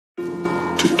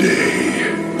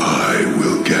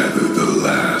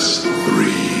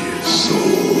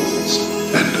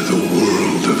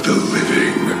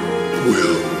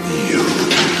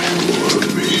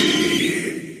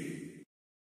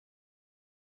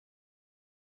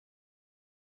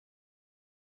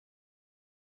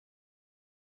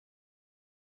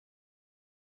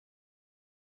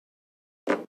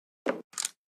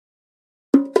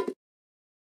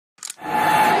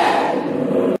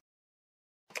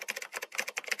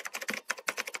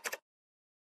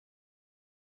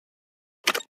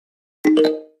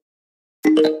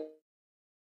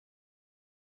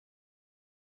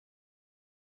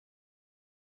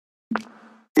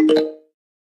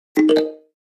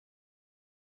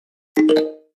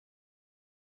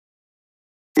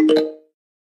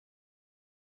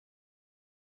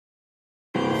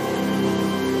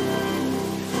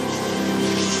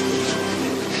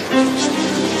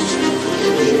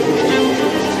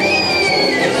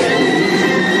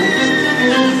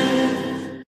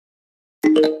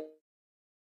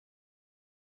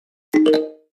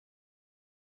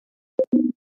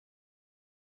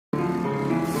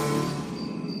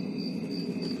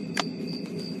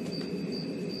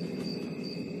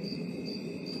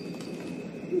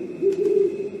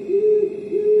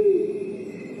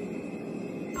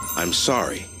I'm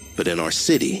sorry, but in our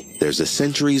city, there's a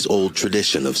centuries-old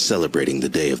tradition of celebrating the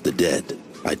Day of the Dead.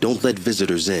 I don't let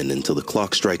visitors in until the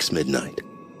clock strikes midnight.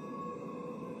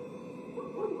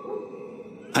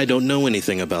 I don't know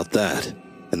anything about that,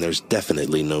 and there's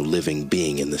definitely no living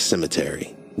being in the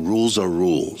cemetery. Rules are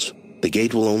rules. The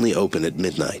gate will only open at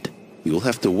midnight. You will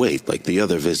have to wait like the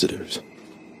other visitors.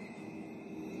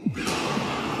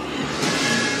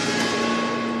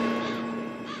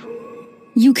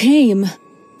 You came,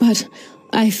 but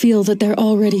I feel that they're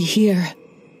already here.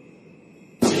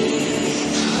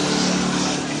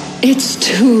 It's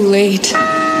too late.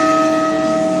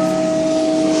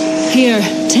 Here,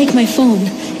 take my phone.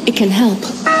 It can help.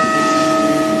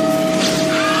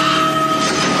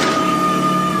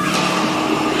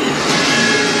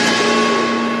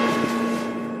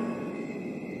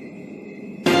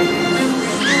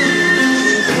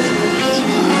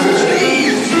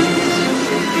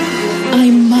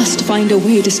 I must find a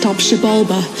way to stop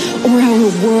Xibalba, or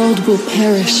our world will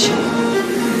perish.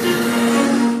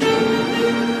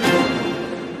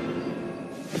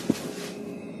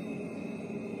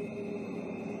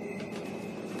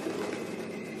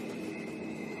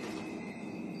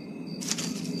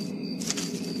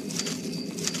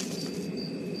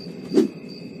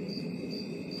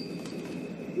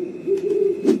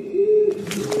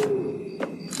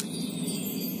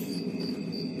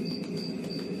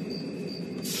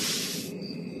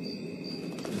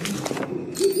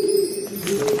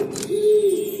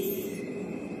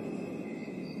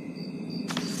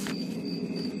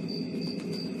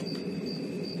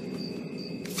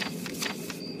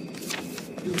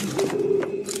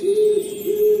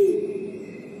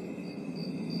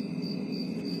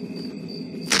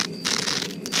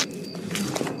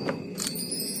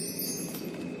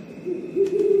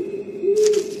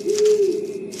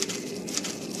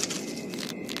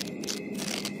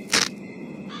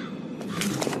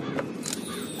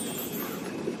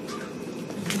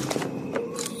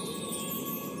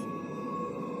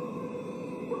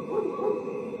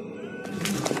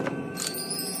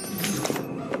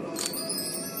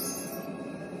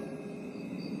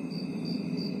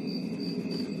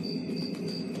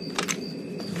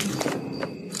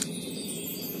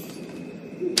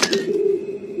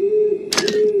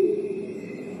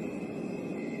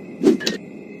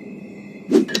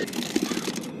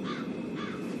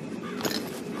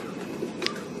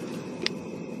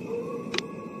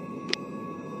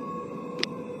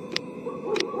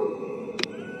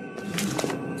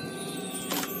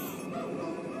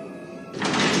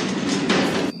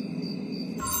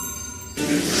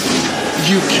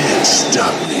 You can't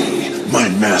stop me. My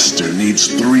master needs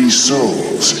 3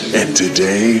 souls, and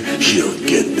today he'll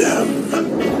get them.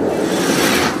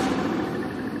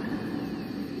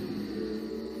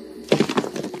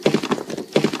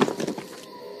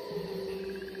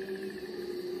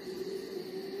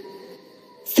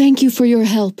 Thank you for your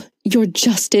help. You're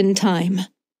just in time.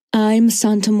 I'm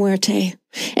Santa Muerte,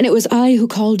 and it was I who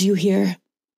called you here.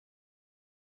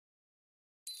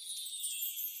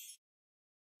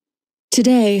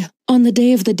 Today, on the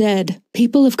Day of the Dead,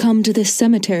 people have come to this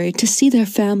cemetery to see their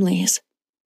families.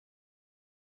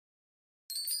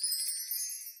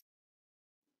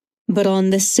 But on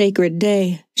this sacred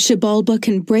day, Xibalba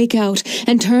can break out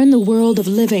and turn the world of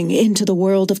living into the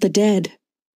world of the dead.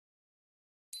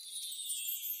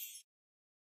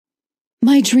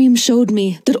 My dream showed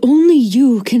me that only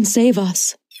you can save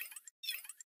us.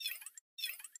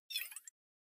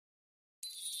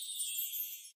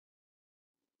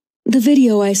 The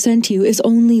video I sent you is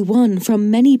only one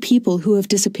from many people who have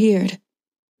disappeared.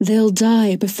 They'll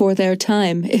die before their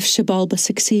time if Xibalba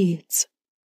succeeds.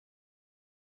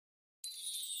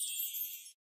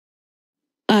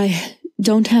 I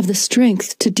don't have the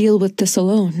strength to deal with this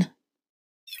alone.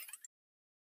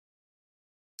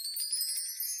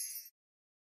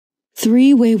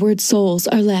 Three wayward souls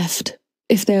are left.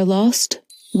 If they're lost,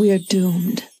 we're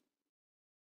doomed.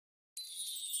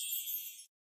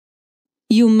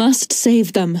 You must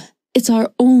save them. It's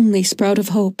our only sprout of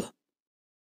hope.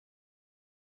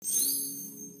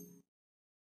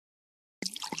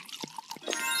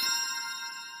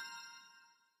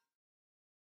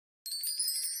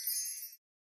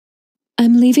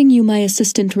 I'm leaving you my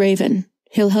assistant Raven.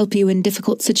 He'll help you in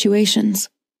difficult situations.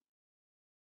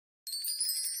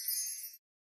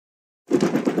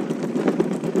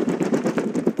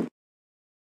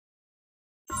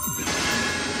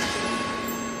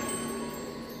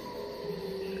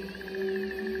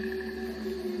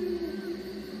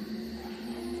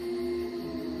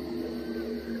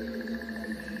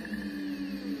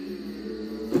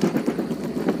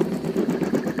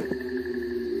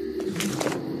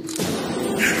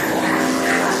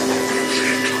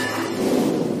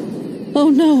 Oh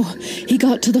no! He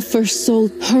got to the first soul.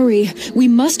 Hurry! We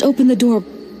must open the door.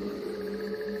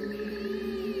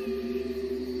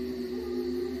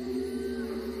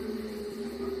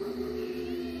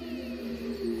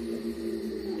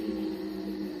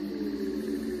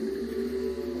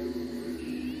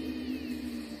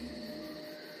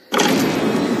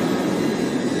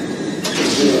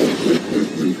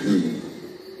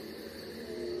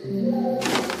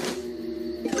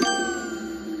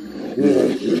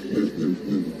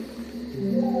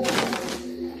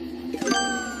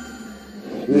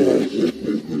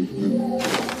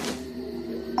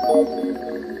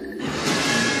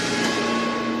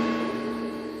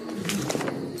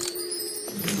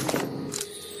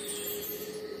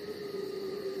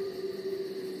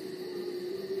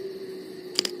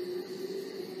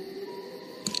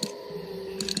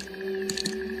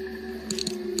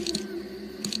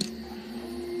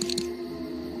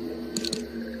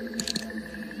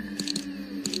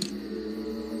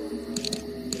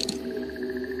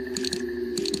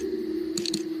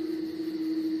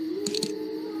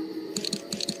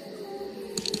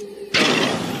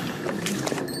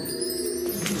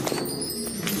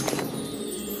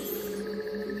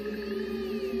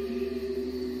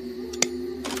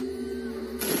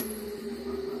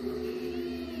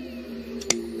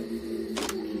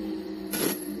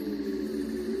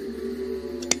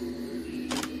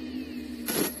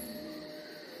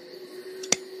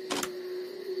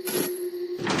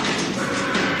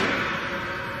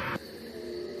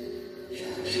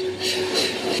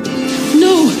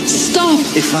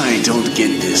 If I don't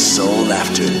get this soul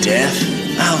after death,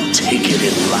 I'll take it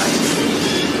in life.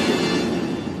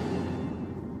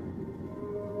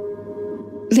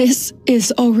 This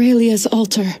is Aurelia's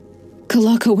altar.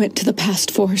 Kalaka went to the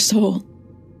past for her soul.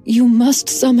 You must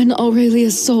summon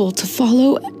Aurelia's soul to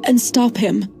follow and stop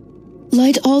him.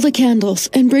 Light all the candles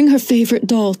and bring her favorite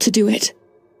doll to do it.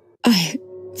 I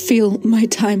feel my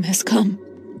time has come.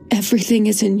 Everything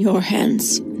is in your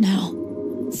hands now.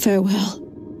 Farewell.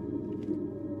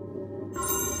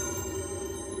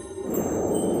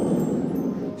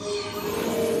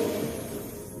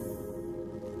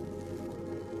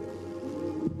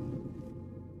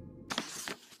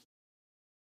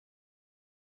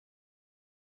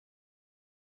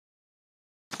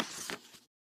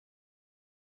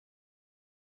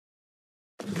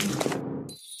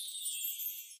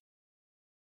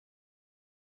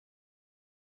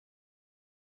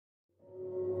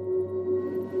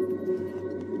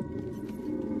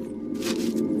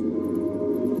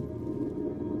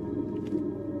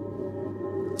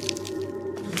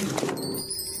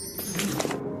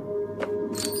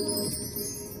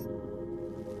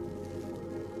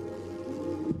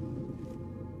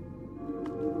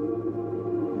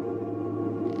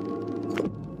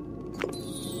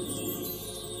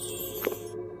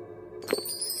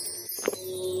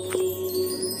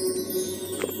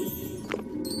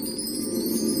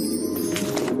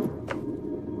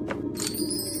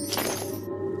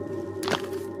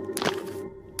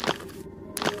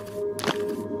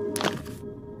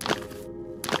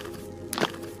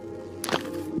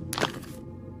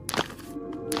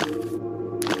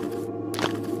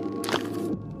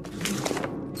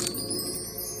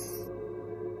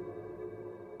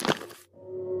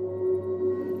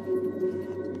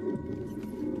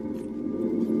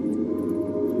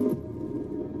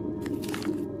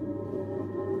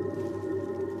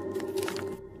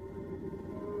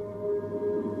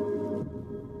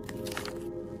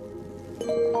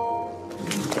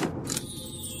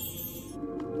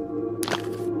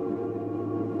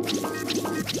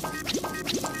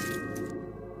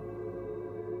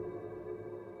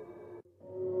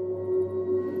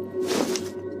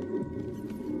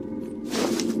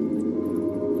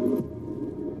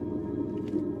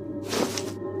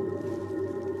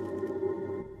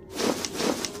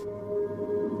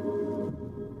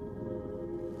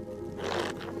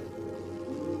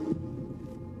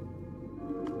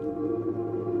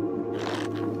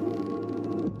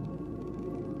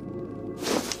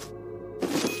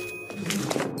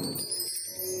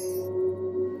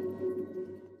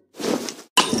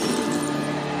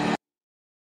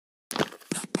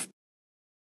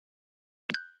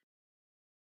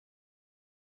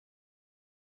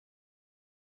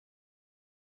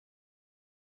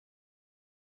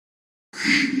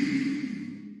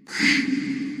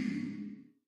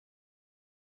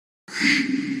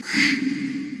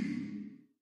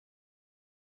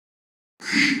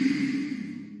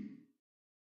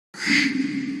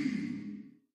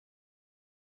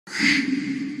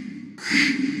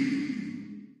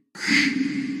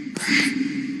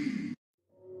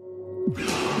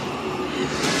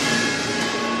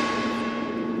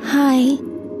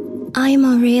 I'm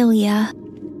Aurelia.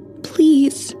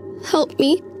 Please, help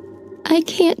me. I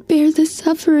can't bear the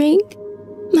suffering.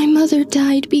 My mother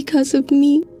died because of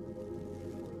me.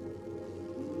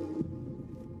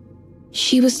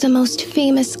 She was the most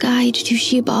famous guide to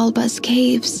Xibalba's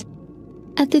caves.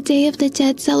 At the Day of the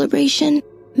Dead celebration,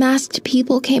 masked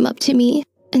people came up to me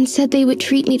and said they would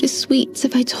treat me to sweets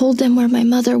if I told them where my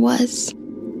mother was.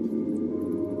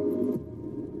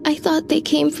 I thought they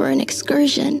came for an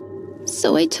excursion,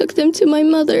 so I took them to my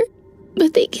mother,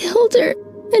 but they killed her,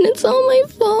 and it's all my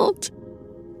fault.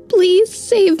 Please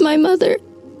save my mother.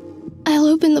 I'll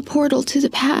open the portal to the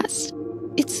past.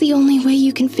 It's the only way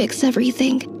you can fix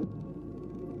everything.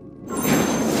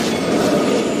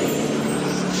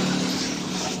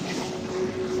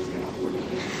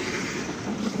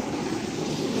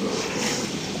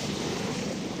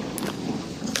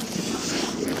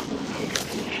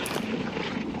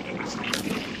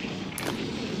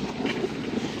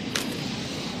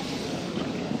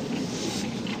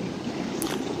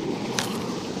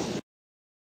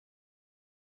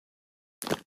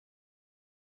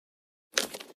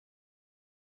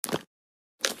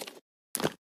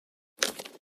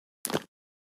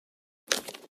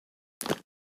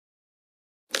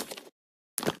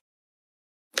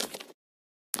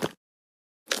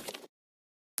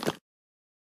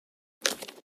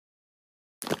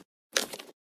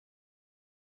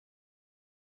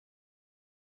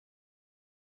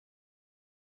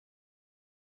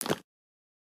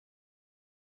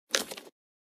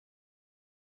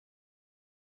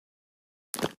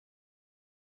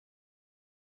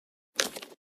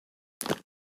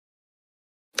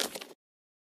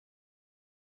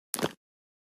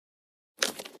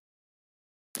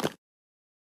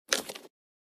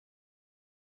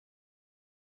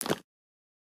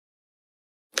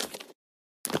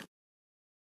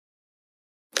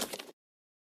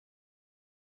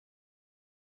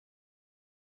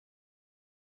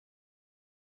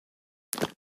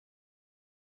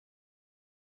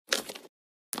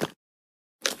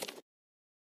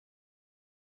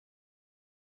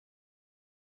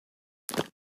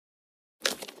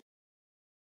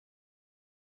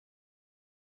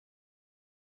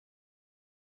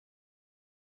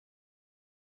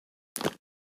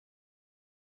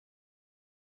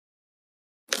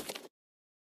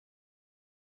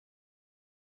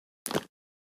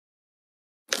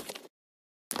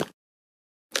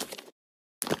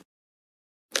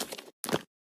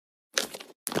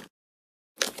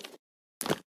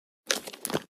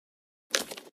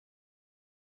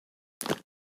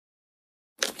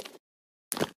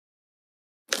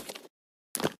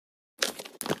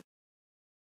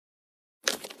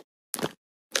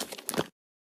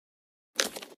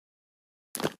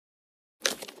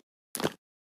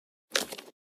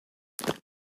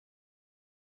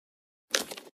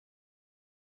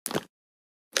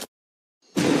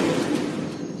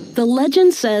 The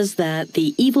legend says that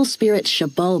the evil spirit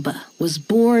Xibalba was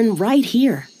born right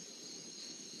here.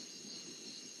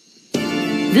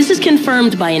 This is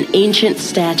confirmed by an ancient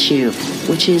statue,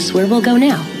 which is where we'll go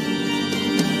now.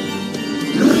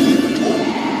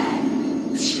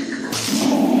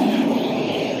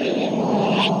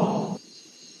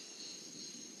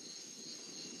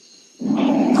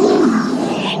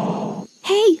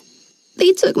 Hey!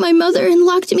 They took my mother and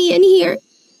locked me in here.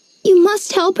 You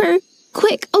must help her.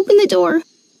 Quick, open the door.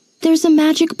 There's a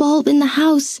magic bulb in the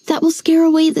house that will scare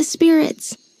away the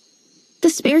spirits. The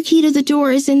spare key to the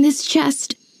door is in this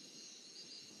chest.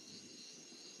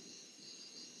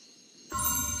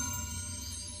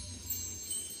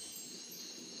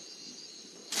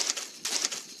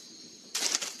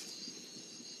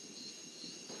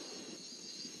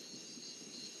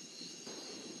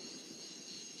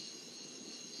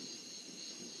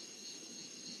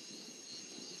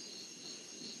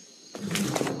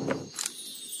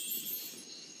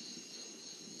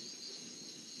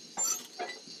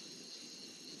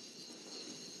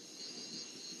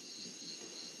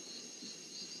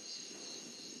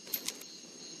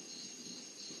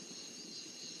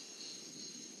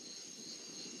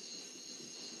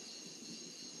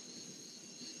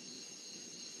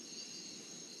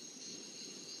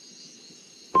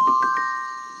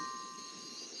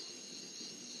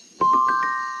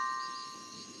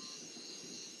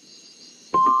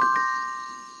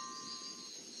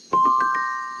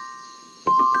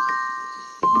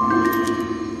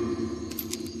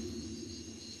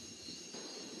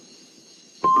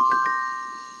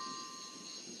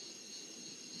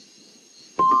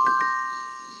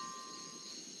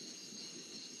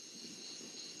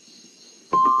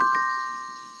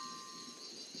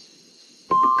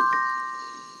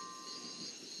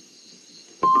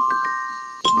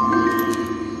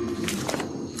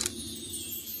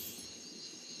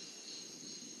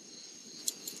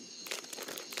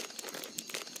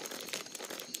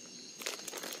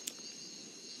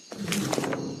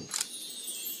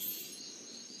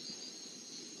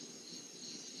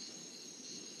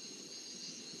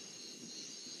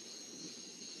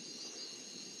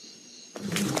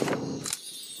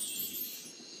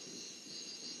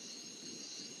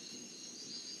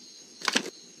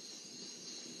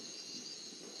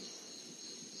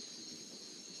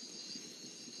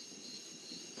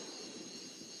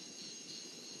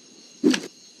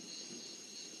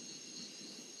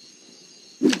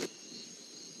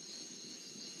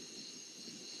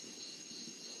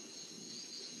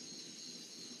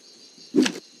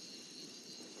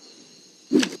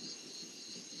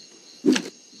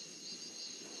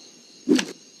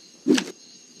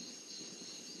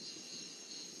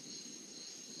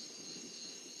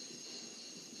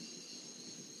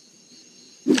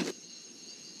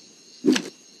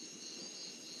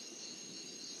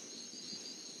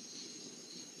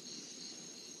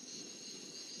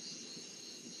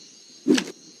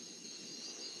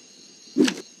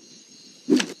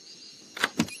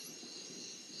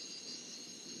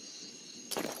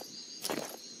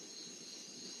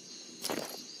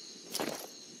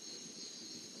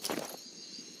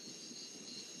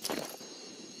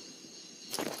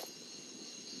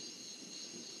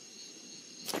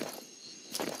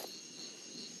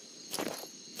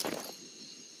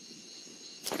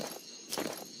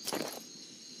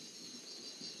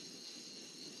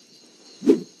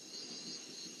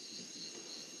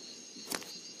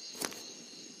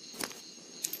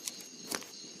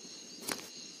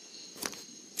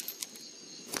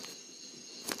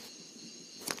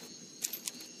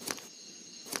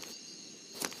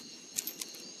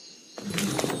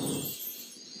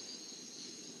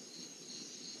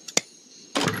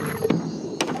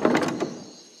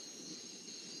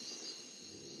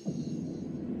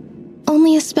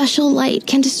 a special light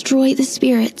can destroy the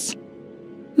spirits.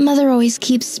 Mother always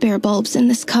keeps spare bulbs in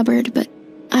this cupboard, but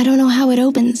I don't know how it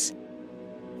opens.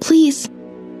 Please,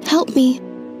 help me.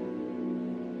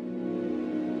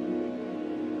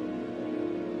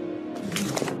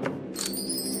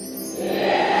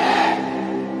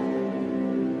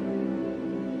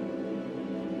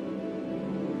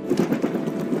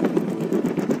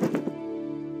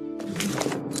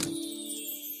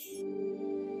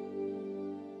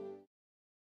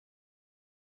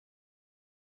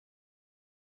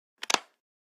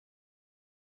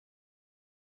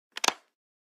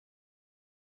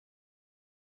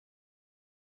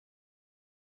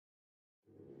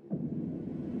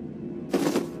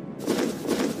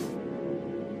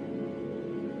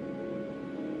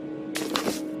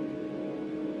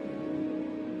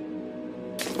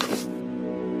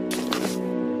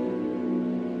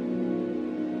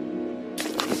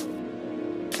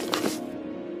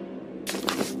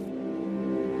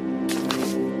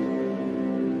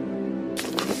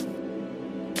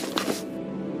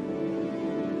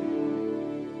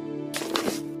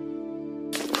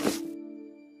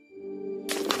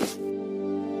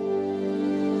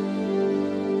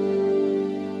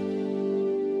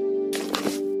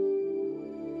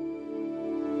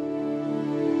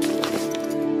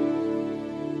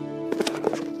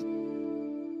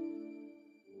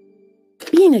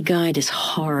 Being a guide is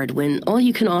hard when all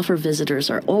you can offer visitors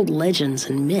are old legends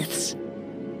and myths.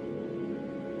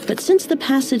 But since the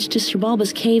passage to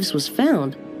Xibalba's caves was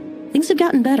found, things have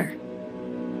gotten better.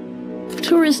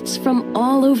 Tourists from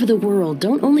all over the world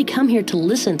don't only come here to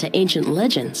listen to ancient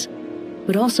legends,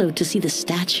 but also to see the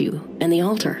statue and the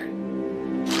altar.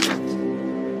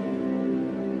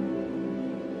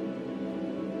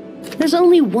 There's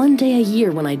only one day a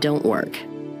year when I don't work,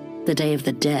 the Day of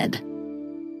the Dead.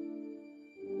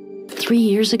 3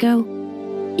 years ago,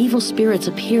 evil spirits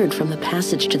appeared from the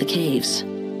passage to the caves,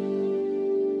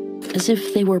 as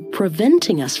if they were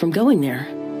preventing us from going there.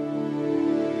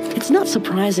 It's not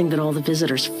surprising that all the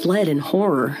visitors fled in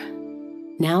horror.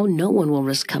 Now no one will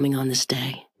risk coming on this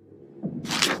day.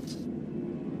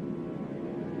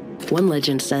 One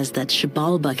legend says that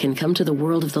Xibalba can come to the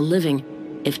world of the living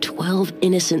if 12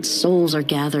 innocent souls are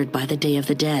gathered by the Day of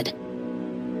the Dead.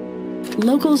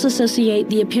 Locals associate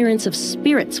the appearance of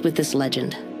spirits with this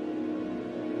legend.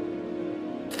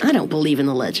 I don't believe in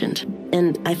the legend,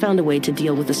 and I found a way to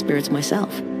deal with the spirits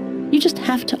myself. You just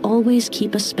have to always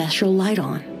keep a special light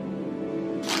on.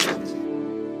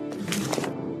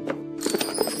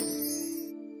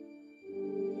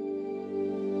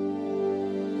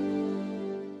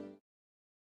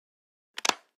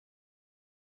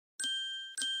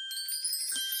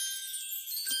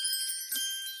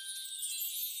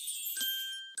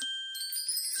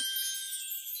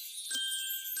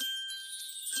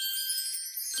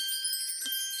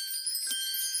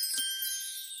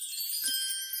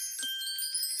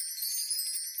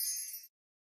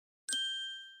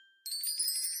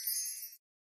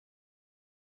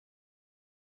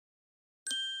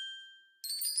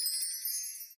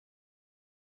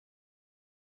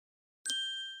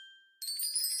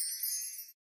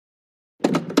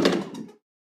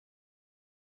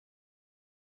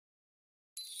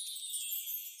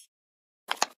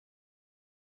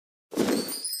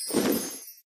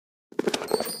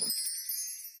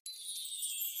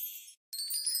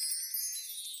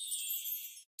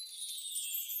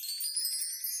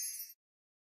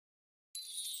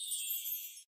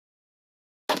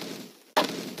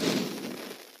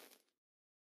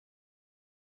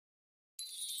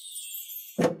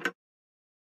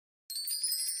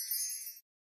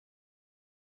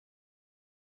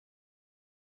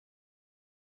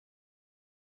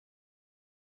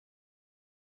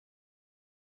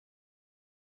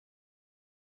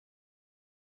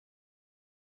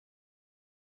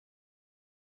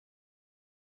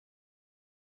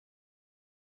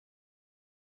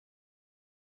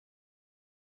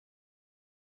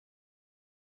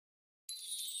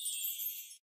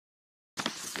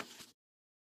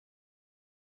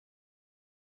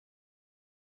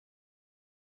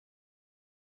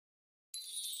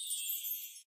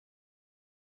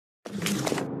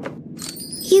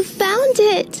 You found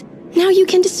it! Now you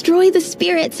can destroy the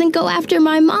spirits and go after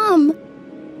my mom!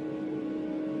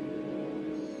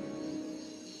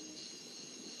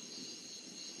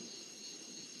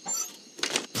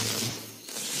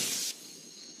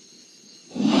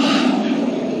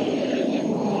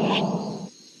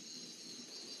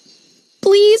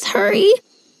 Please hurry!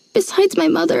 Besides my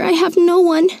mother, I have no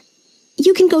one.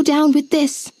 You can go down with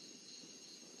this.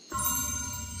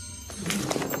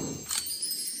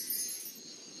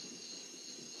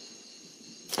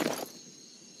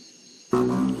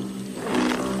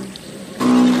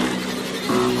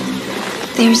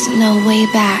 There's no way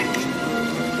back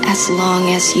as long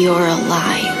as you're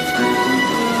alive.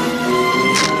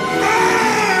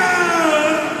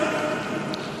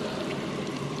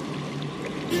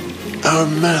 Our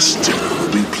master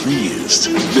will be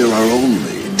pleased. There are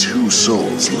only 2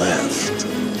 souls left.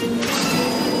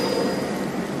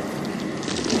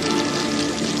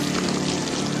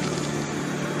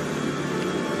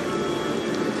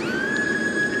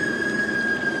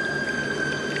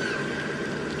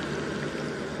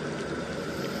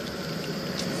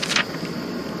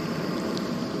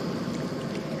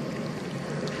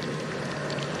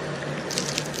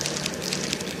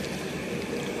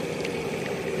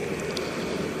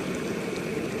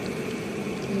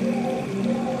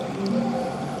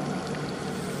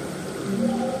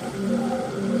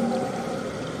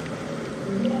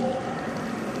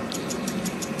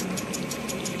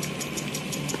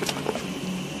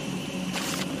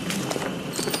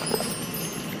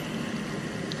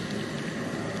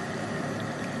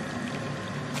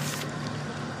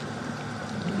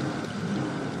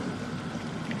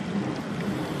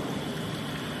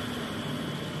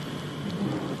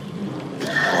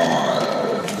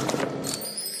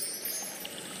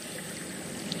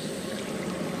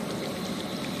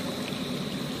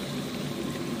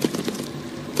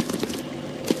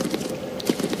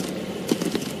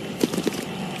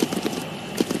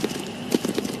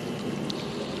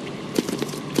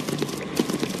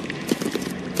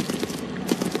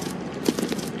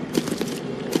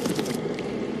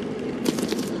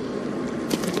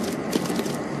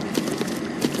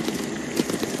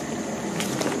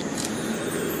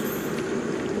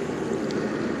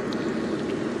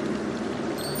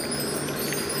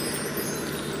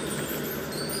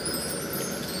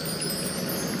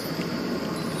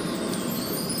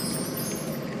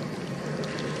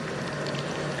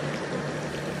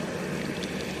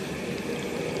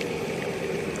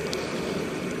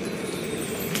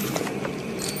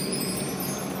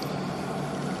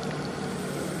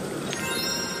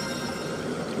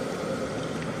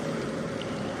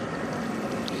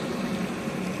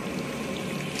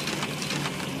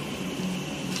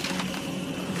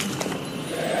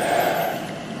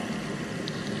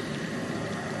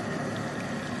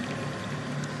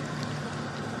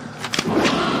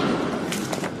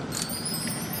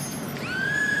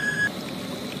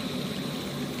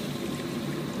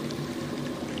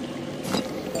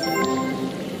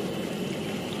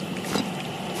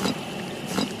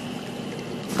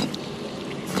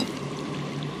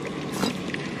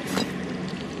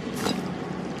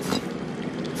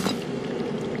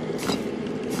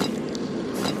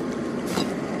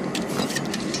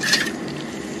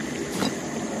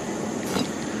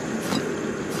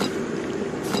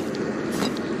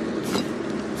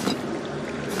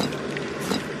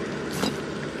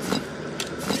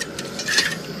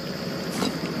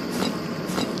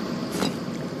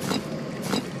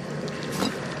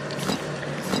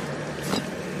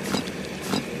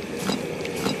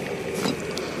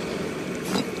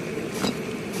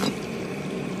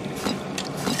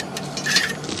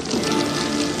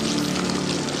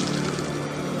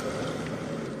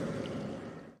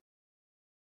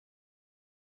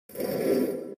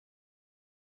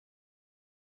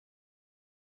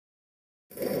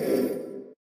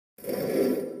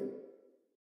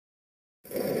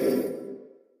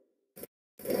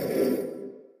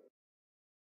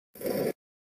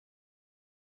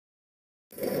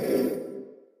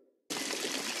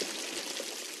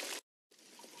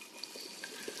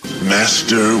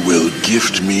 Master will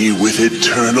gift me with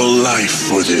eternal life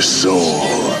for this soul.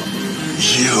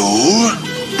 You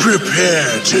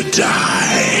prepare to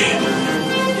die.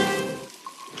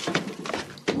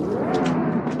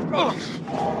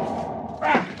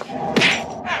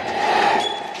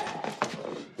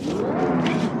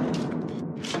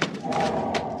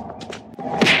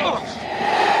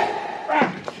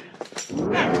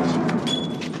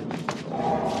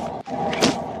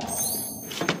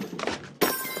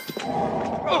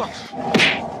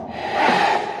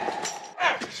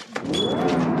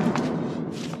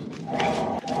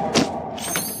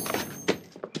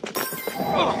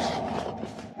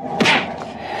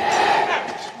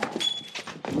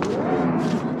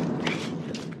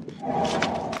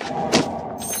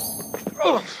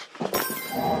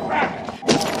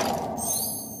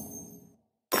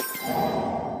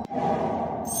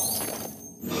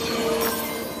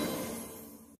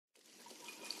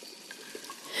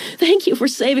 Thank you for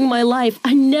saving my life.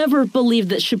 I never believed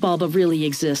that Xibalba really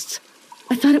exists.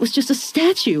 I thought it was just a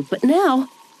statue, but now...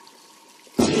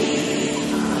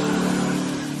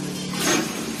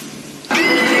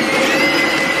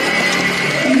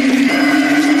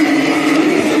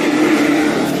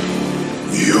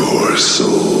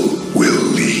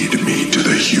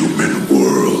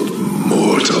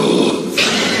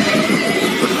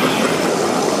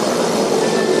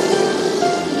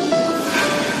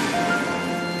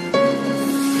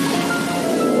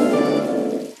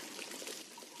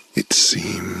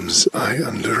 I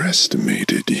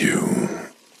underestimated you.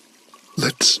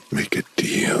 Let's make a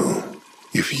deal.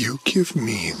 If you give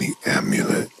me the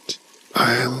amulet,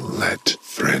 I'll let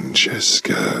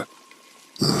Francesca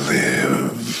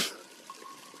live.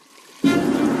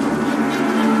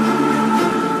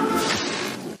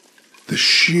 The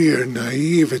sheer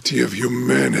naivety of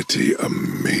humanity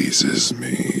amazes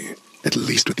me. At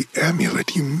least with the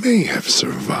amulet you may have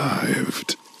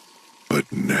survived. But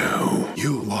now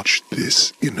you'll watch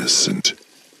this innocent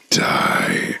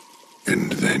die,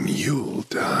 and then you'll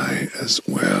die as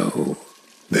well.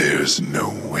 There's no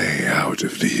way out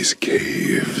of these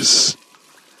caves.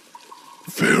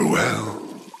 Farewell.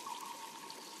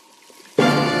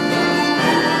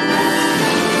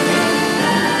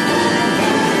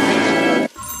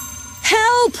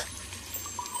 Help!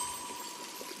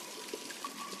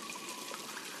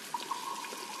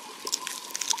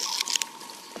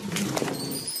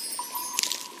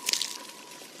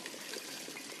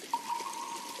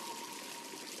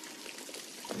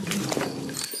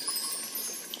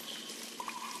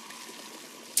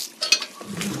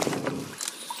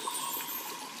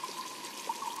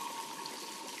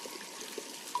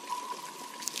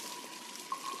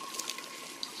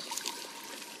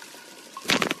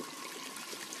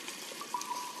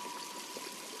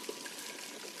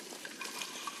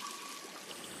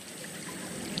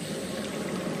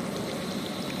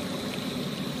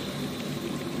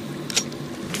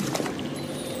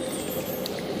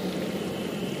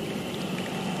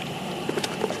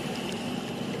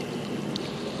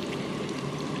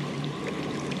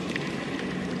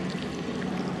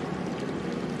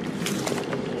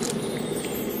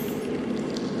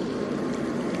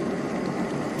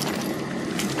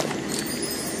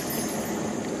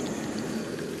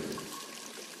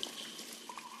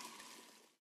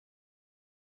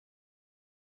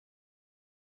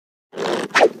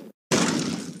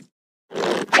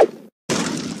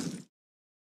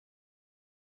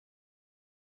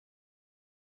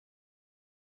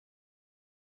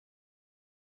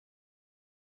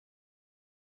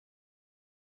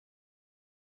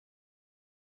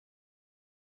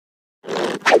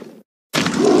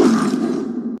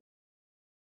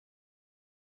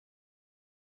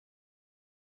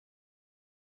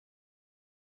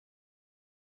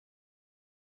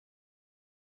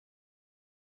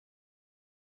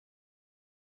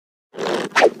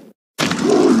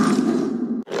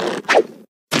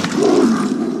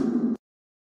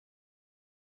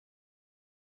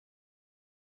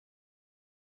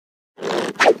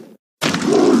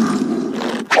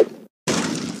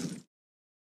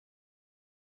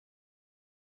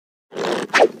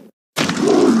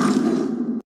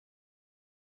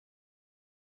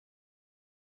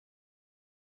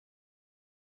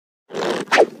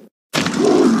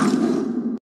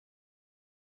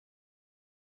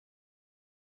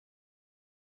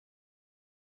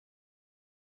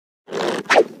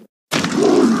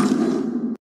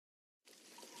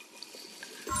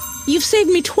 You've saved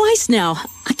me twice now.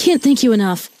 I can't thank you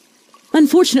enough.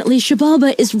 Unfortunately,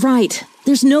 Xibalba is right.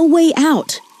 There's no way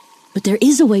out. But there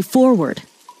is a way forward.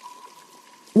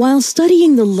 While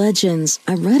studying the legends,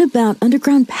 I read about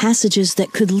underground passages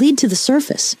that could lead to the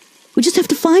surface. We just have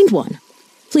to find one.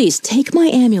 Please take my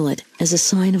amulet as a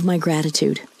sign of my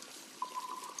gratitude.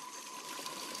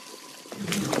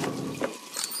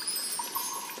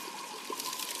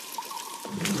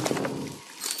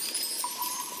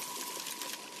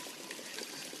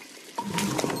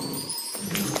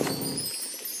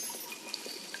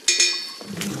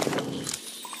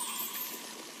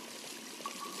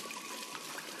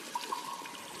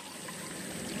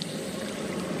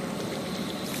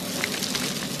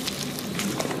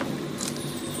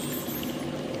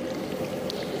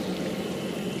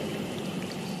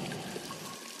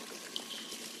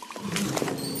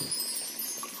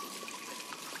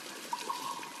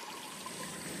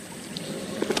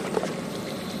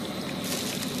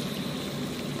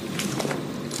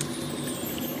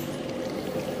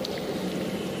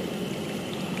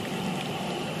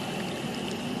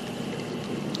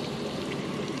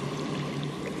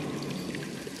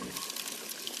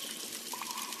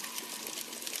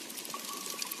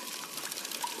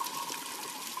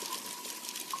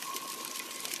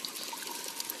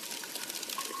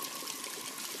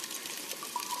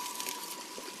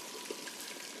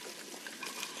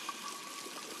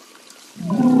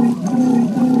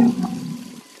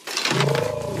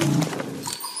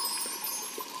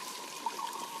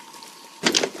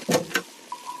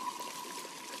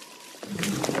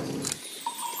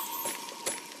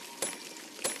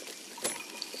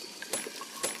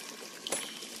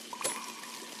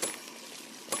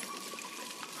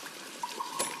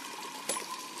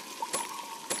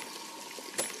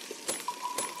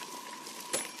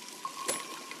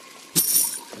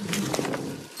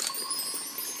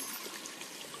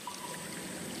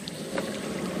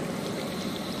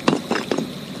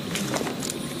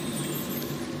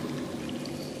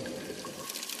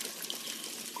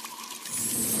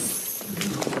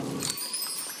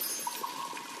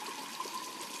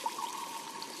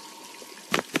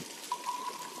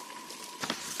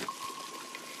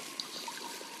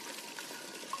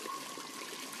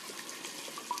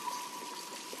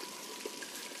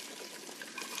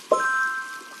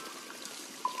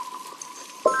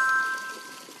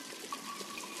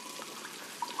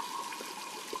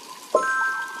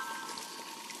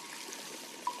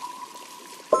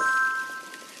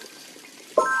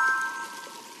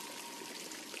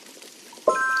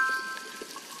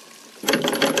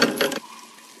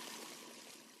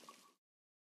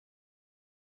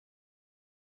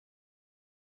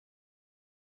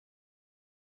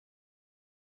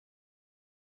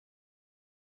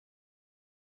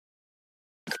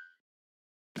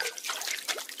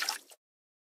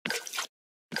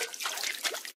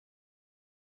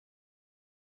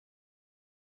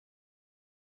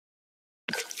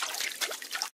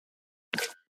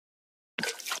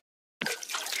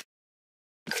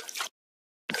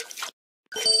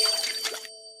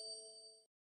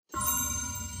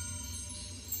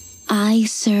 I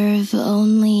serve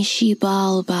only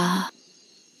Xibalba.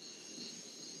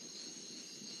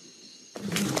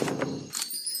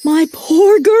 My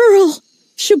poor girl!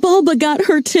 Xibalba got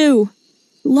her too.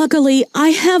 Luckily, I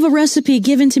have a recipe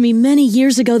given to me many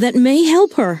years ago that may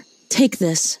help her. Take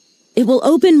this. It will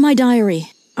open my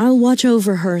diary. I'll watch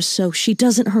over her so she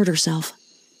doesn't hurt herself.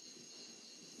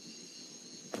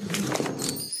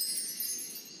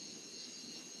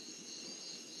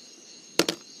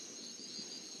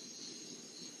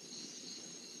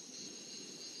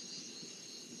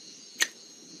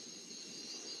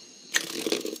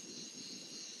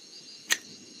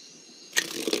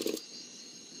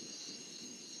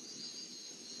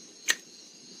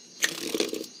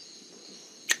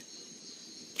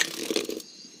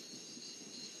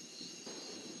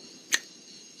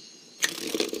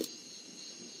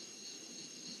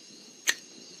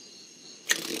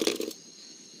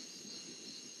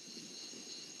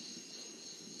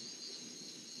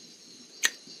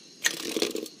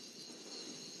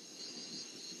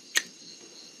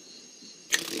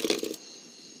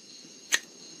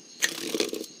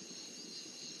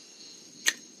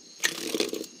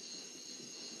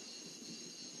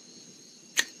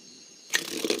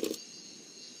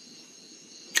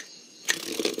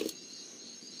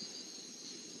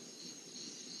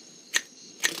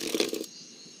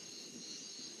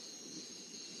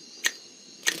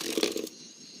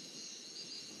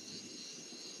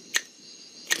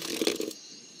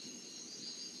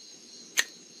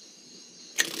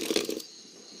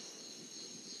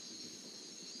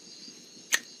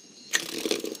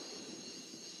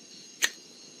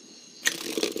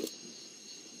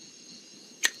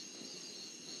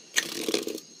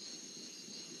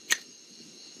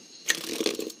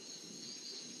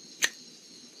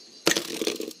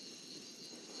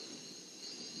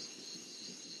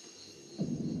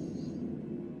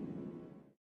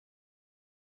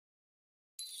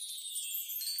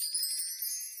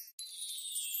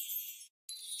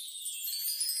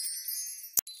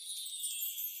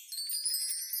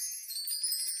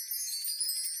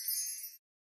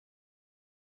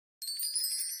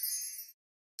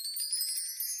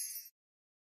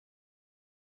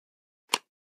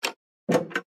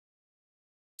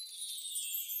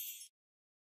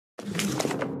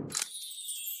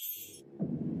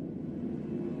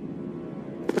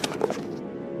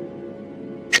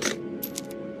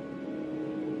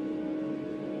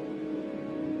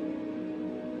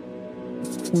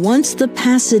 Once the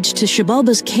passage to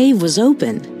Xibalba's cave was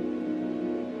open,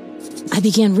 I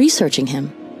began researching him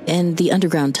and the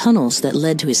underground tunnels that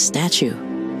led to his statue.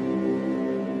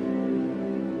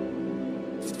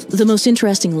 The most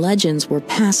interesting legends were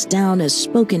passed down as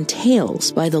spoken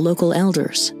tales by the local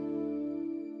elders.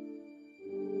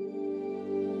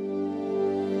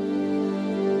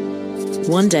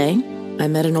 One day, I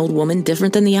met an old woman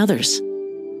different than the others.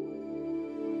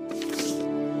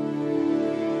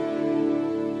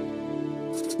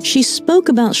 She spoke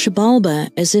about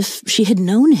Xibalba as if she had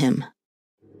known him.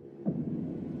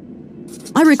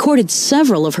 I recorded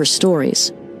several of her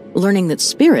stories, learning that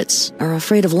spirits are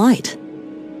afraid of light.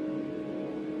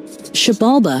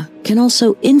 Xibalba can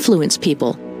also influence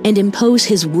people and impose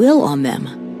his will on them,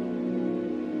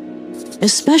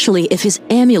 especially if his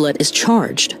amulet is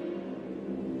charged.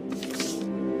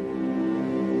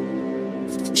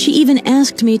 She even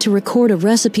asked me to record a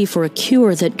recipe for a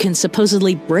cure that can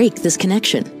supposedly break this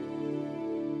connection.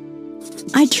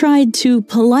 I tried to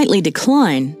politely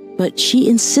decline, but she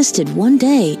insisted one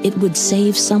day it would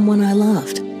save someone I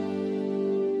loved.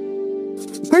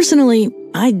 Personally,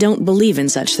 I don't believe in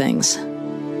such things.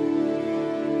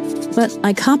 But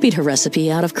I copied her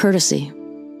recipe out of courtesy.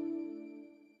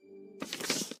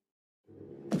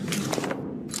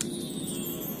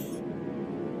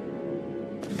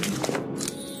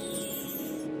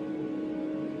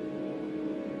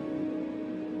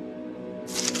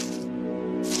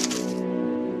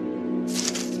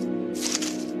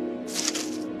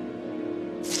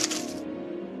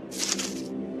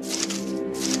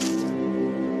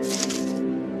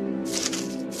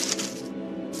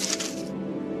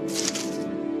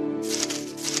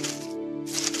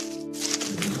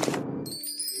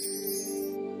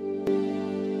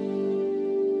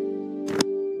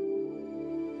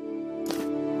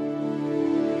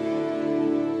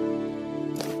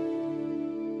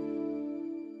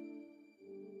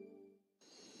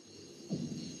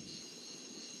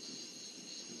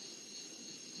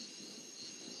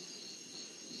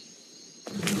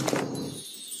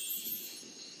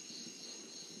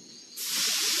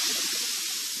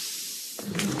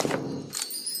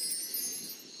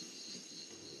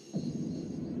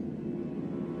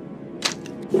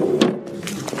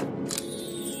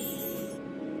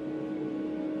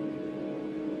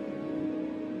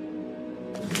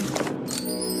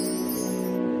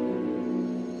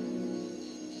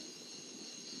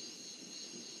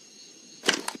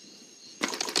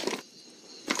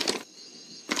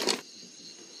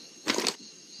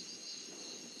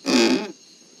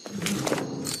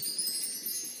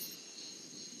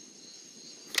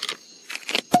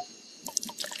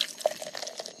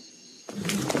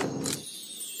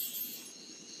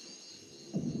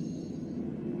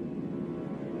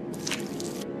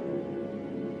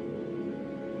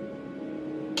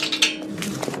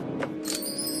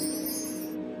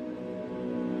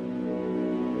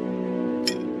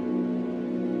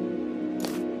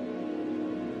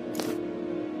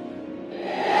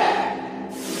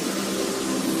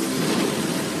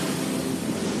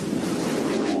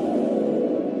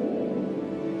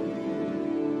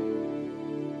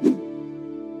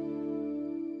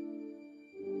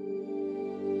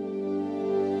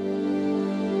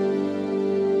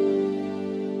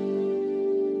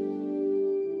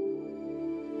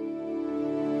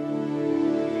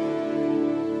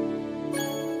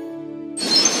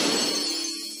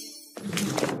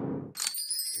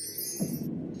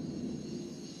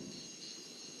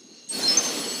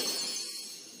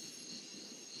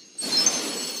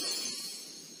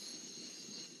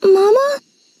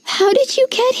 How did you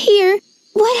get here?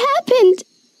 What happened?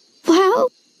 Wow,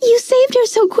 you saved her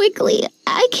so quickly.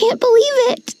 I can't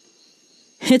believe it.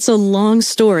 It's a long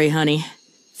story, honey.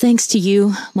 Thanks to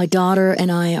you, my daughter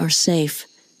and I are safe.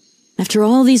 After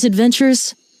all these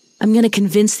adventures, I'm gonna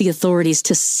convince the authorities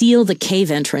to seal the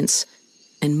cave entrance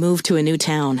and move to a new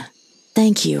town.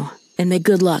 Thank you, and may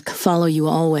good luck follow you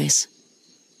always.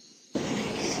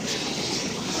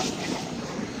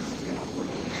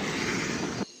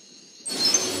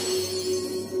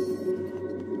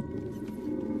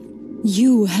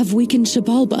 You have weakened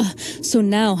Xibalba, so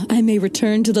now I may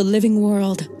return to the living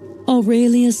world.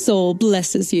 Aurelia's soul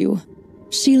blesses you.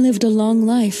 She lived a long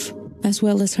life, as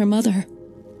well as her mother.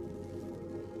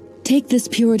 Take this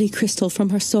purity crystal from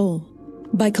her soul.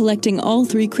 By collecting all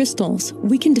 3 crystals,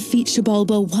 we can defeat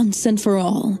Xibalba once and for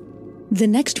all. The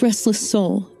next restless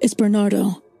soul is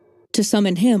Bernardo. To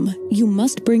summon him, you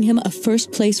must bring him a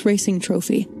first-place racing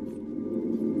trophy.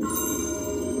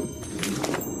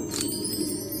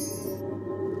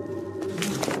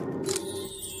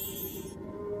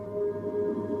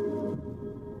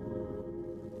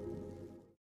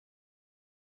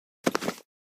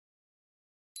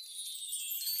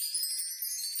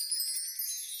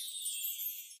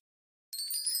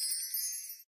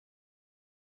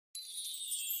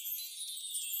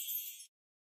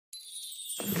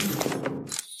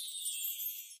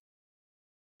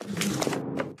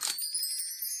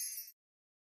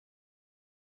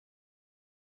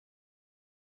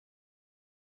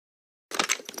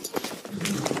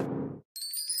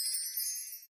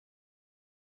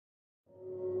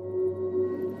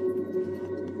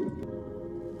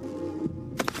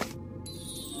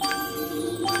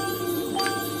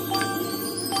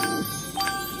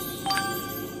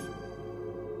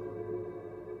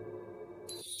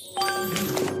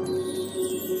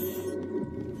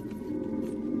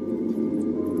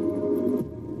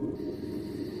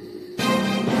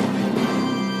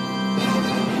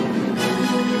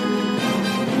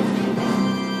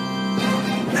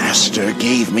 Master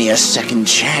gave me a second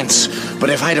chance, but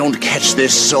if I don't catch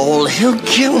this soul, he'll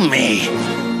kill me.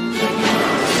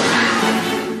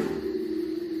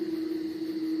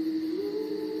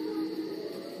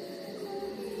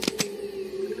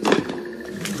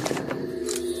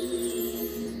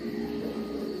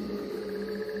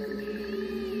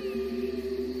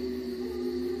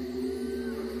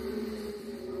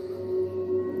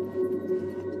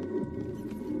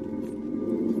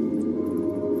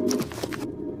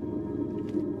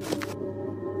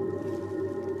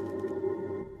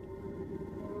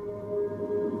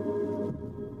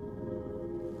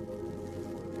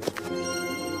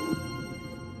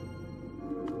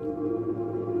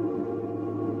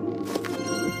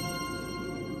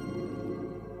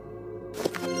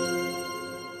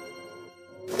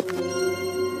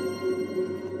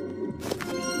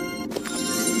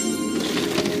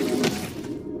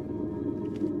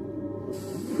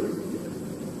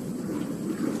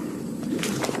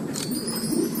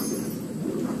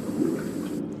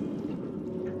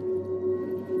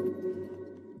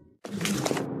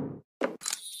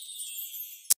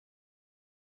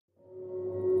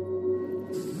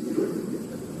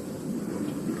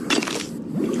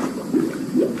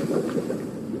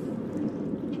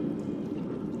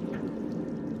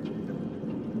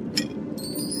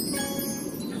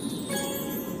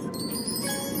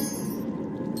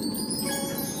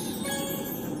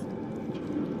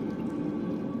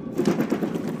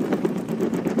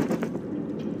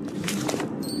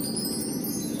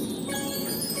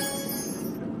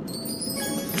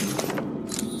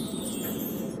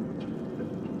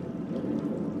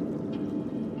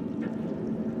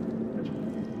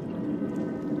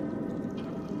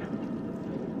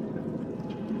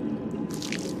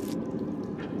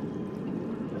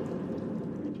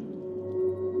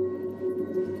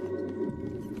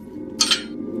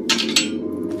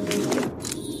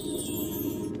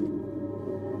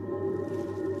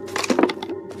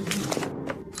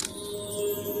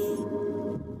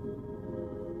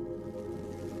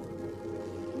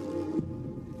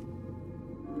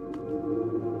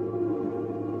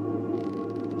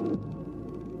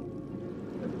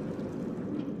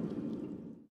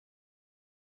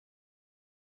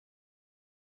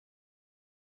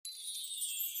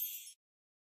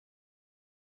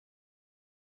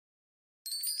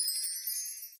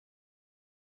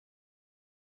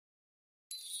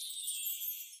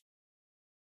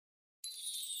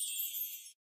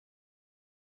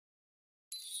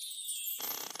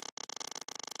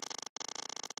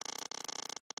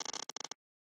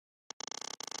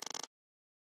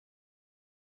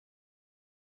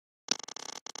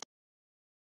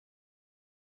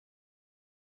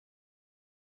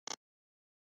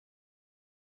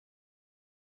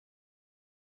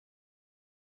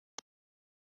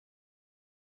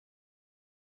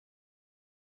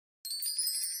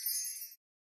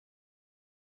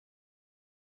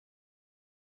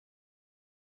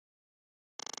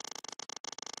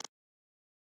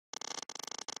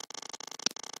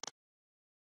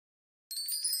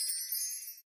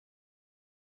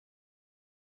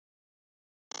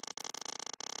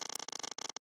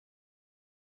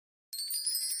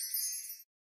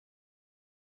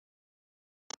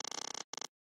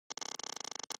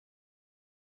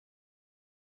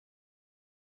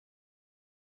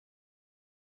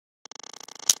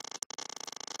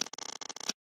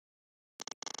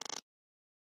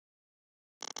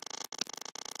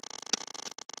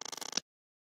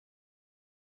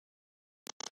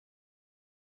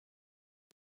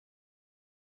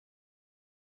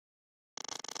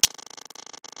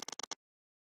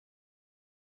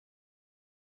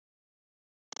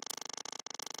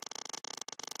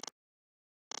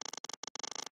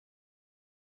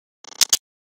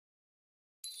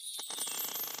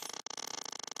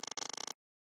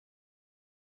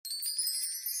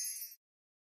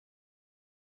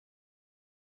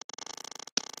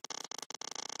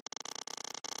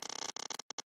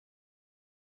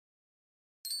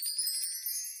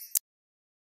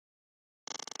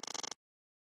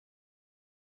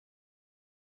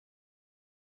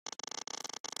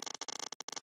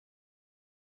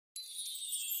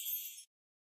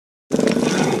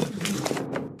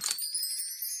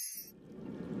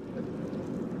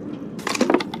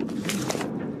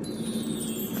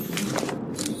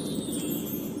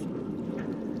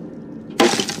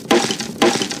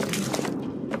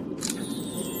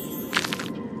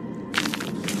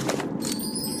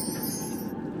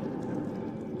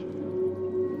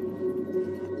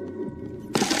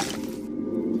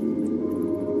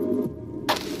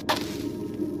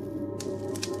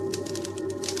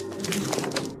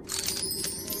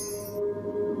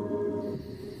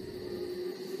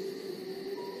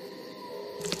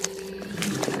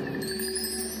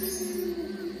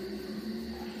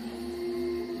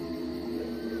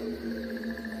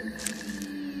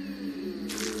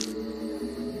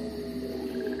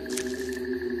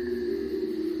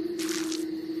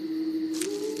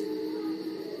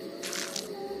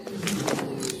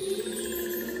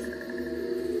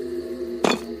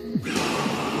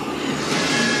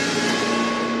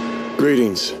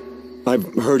 Greetings.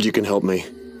 I've heard you can help me.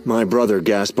 My brother,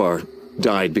 Gaspar,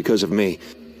 died because of me.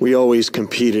 We always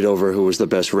competed over who was the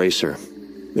best racer.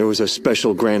 There was a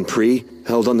special Grand Prix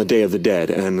held on the Day of the Dead,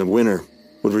 and the winner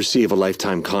would receive a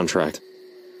lifetime contract.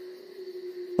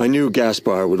 I knew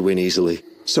Gaspar would win easily,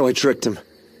 so I tricked him.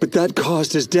 But that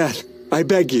caused his death. I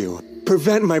beg you,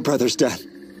 prevent my brother's death.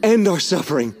 End our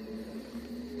suffering.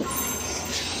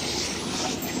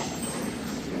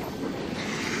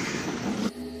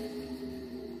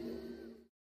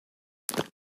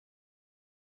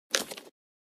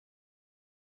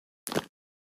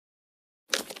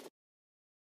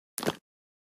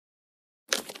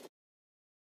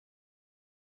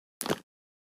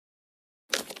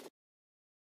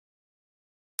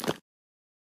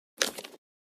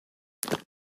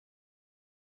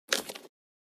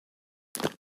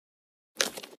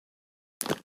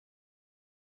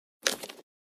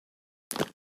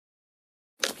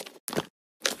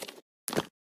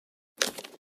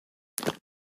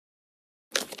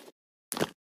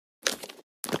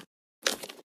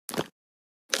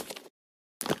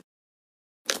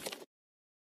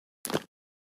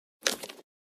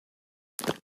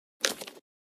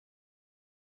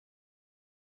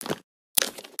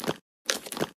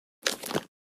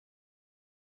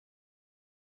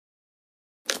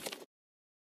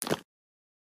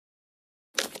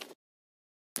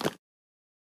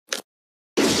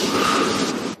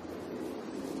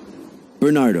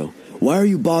 Bernardo, why are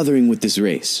you bothering with this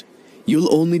race?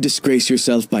 You'll only disgrace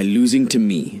yourself by losing to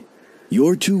me.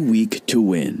 You're too weak to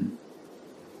win.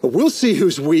 We'll see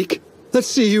who's weak. Let's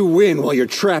see you win while you're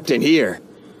trapped in here.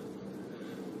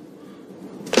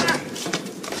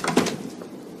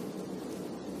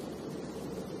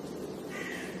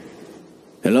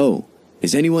 Hello?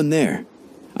 Is anyone there?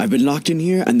 I've been locked in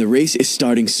here and the race is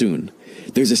starting soon.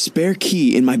 There's a spare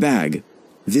key in my bag.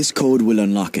 This code will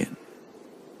unlock it.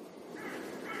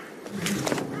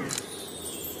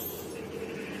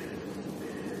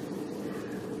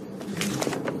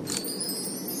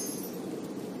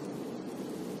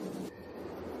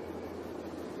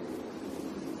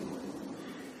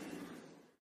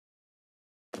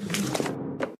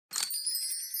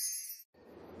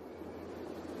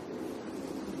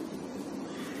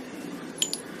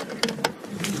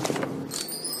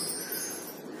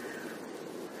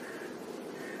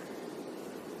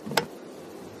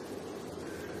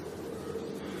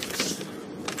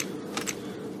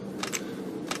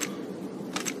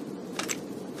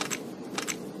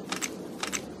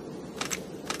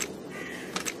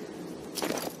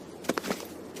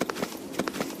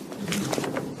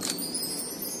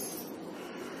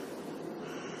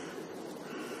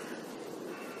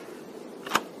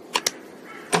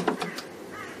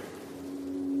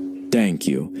 Thank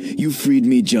you. You freed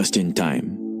me just in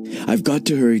time. I've got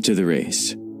to hurry to the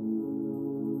race.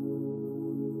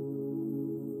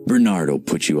 Bernardo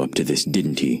put you up to this,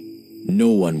 didn't he? No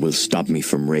one will stop me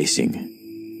from racing.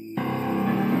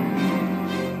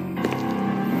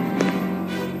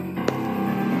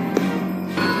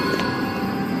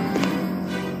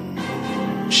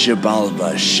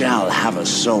 Xibalba shall have a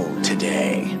soul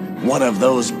today. One of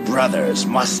those brothers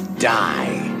must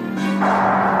die.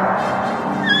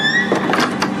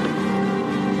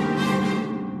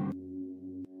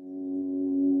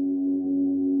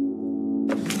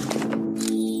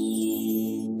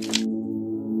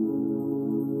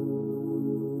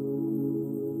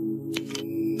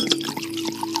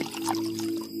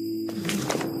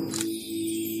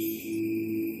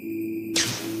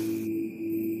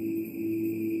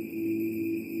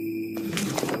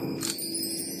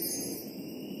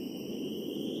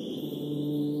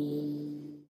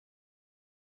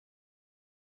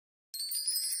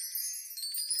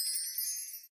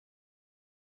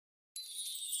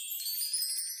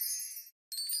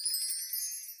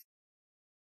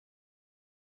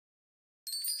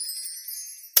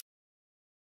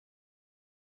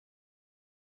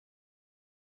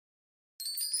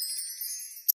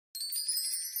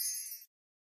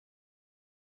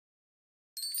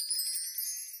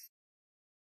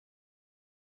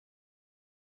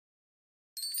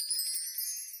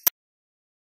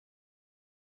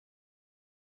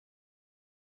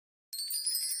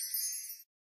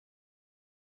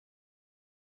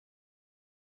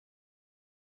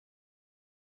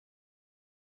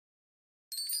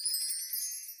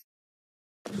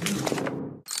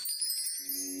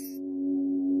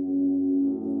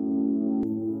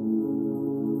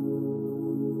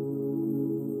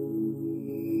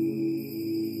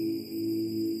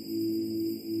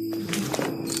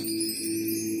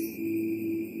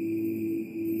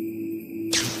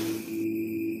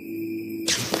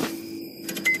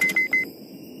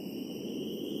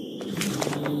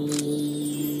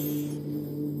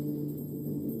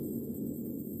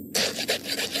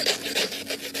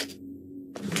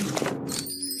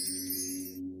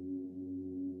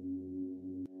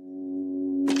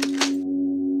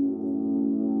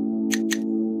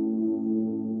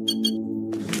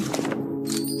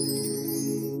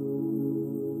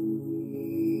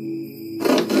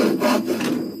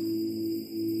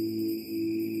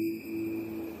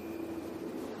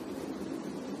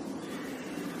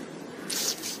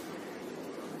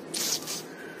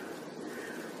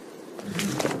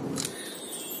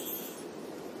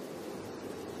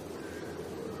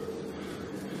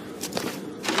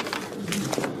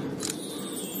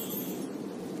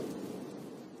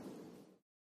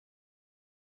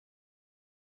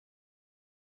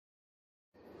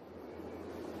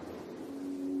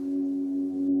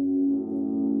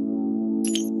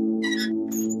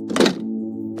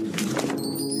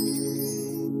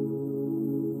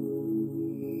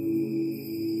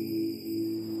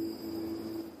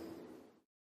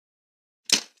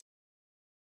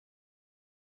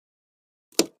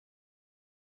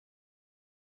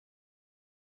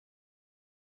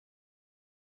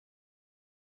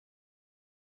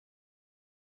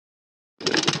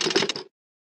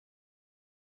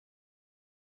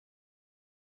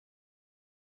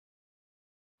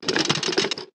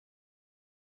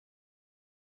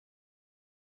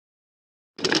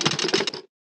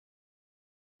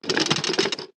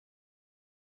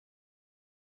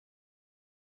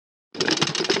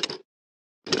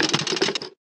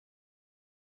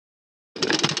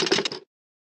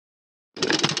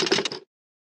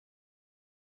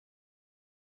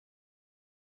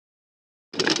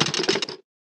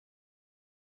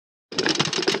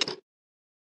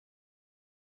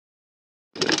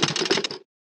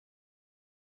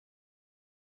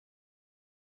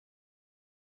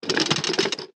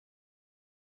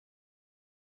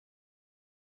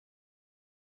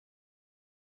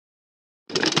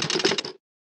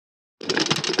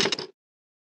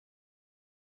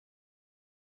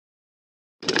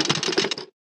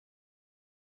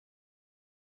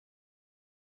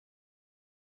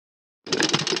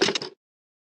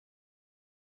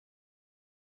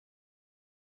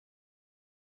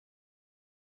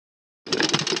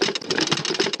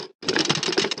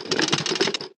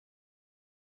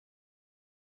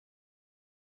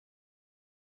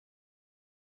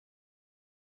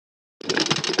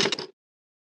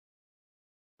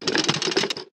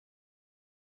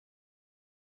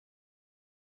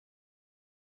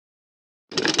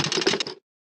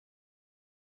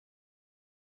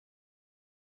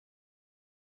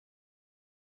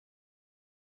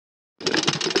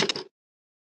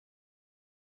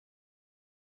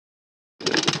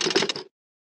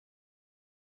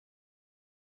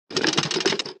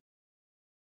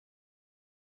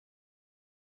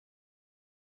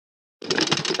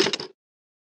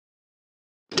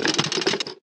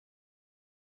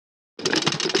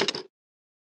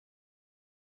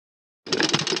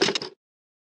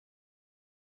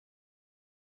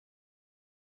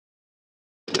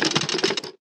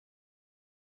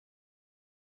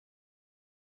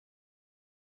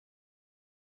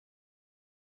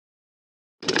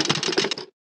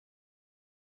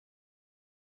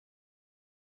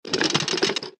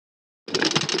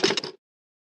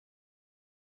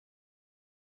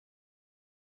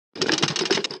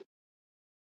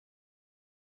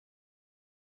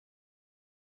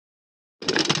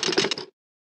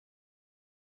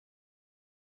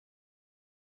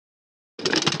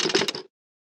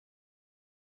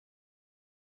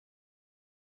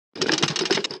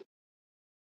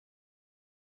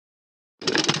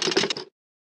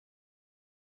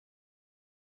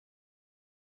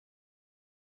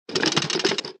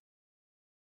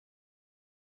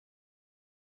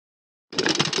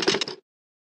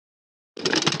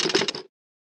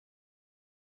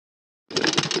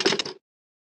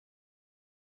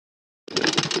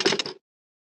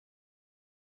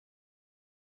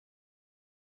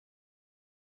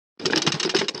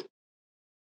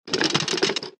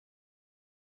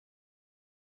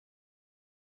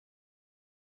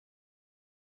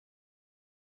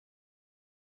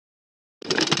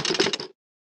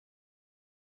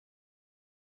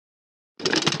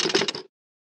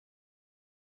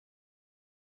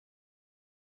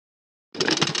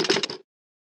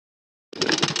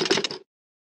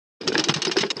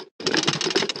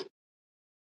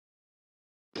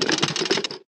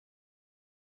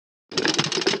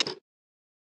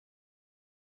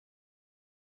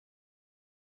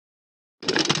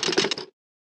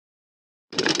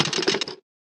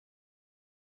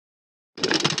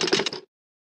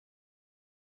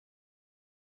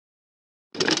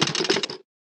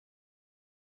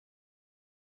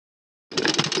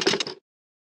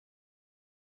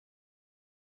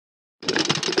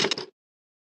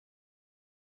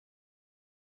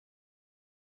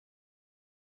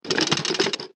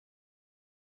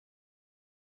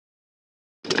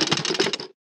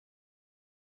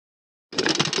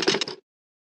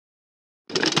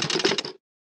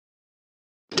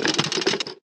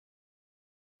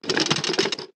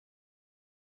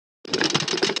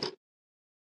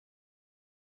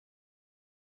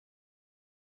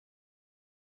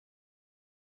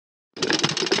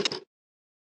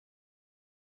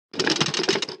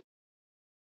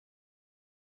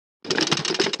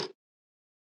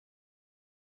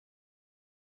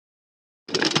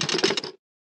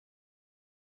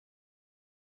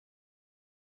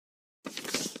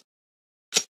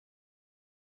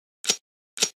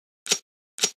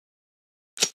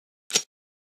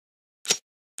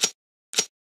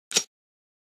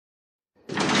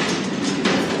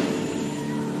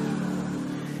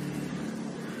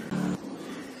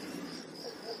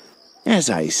 As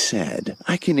I said,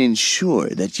 I can ensure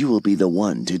that you will be the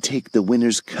one to take the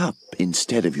winner's cup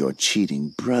instead of your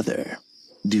cheating brother.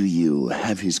 Do you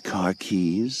have his car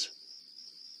keys?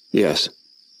 Yes,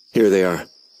 here they are.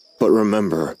 But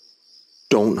remember,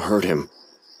 don't hurt him.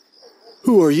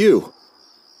 Who are you?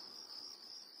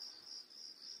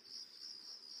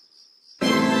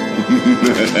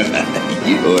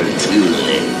 You're too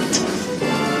late.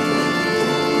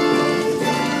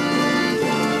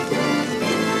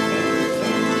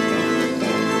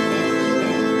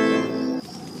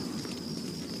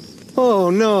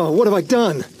 Oh no, what have I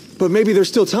done? But maybe there's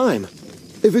still time.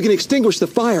 If we can extinguish the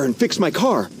fire and fix my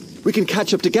car, we can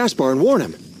catch up to Gaspar and warn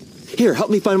him. Here,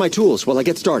 help me find my tools while I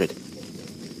get started.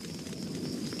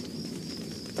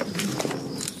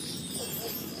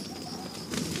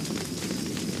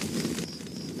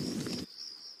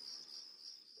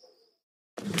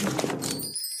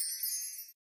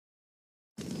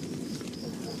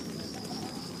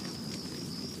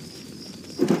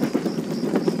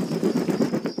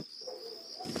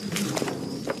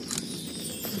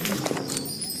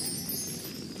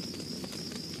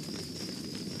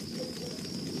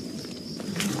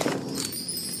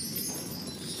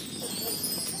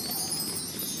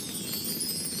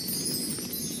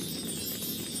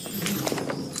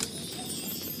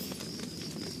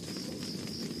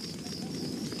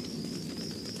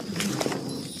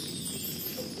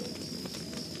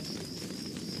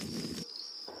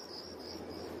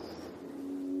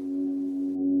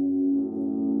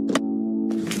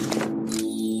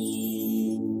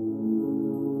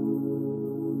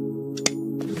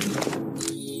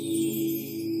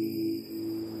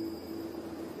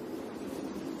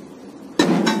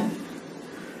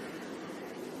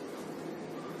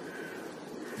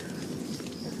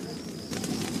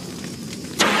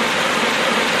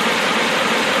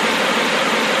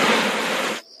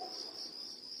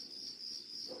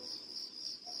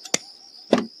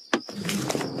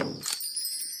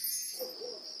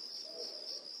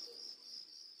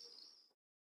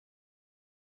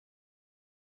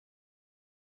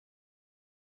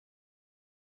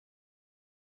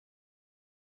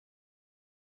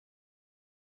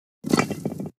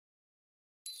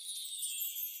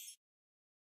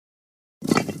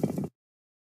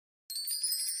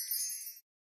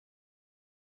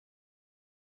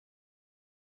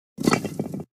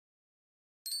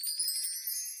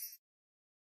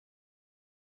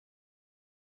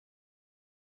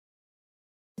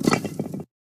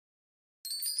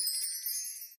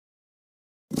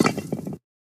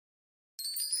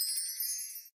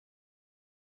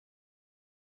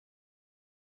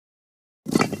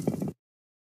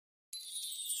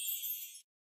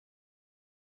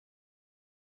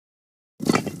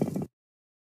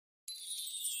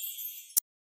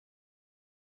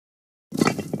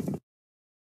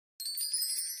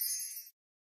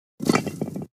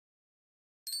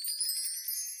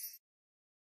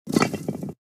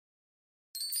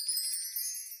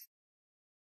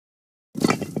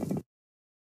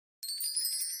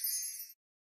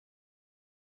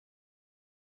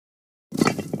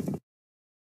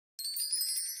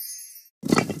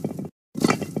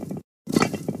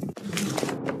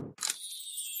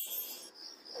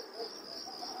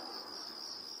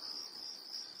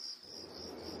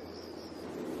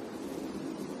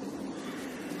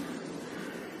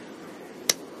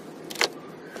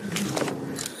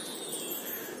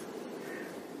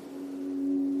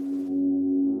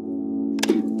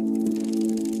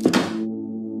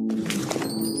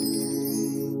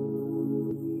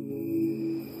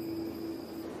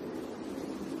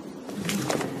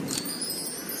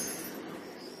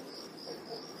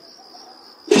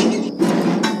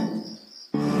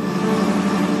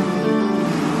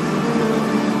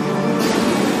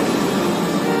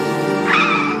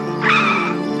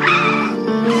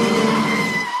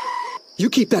 You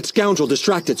keep that scoundrel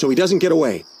distracted so he doesn't get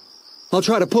away. I'll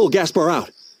try to pull Gaspar out.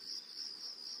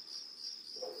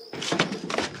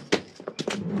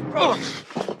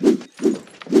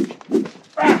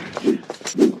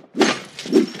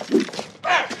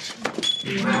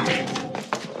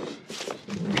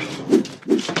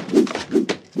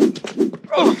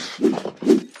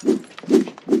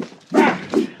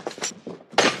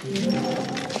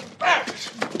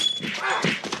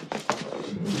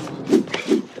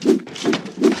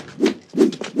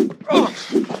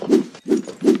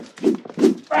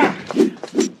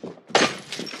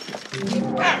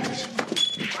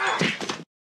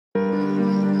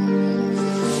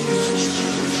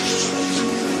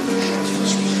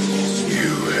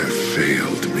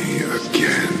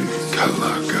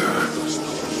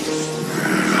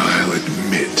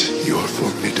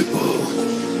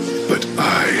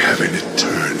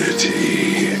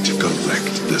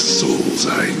 souls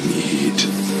I need.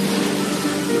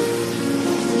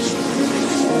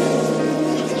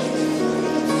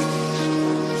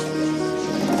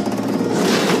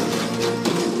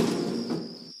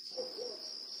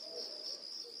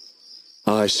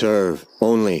 I serve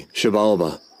only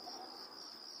Xibalba.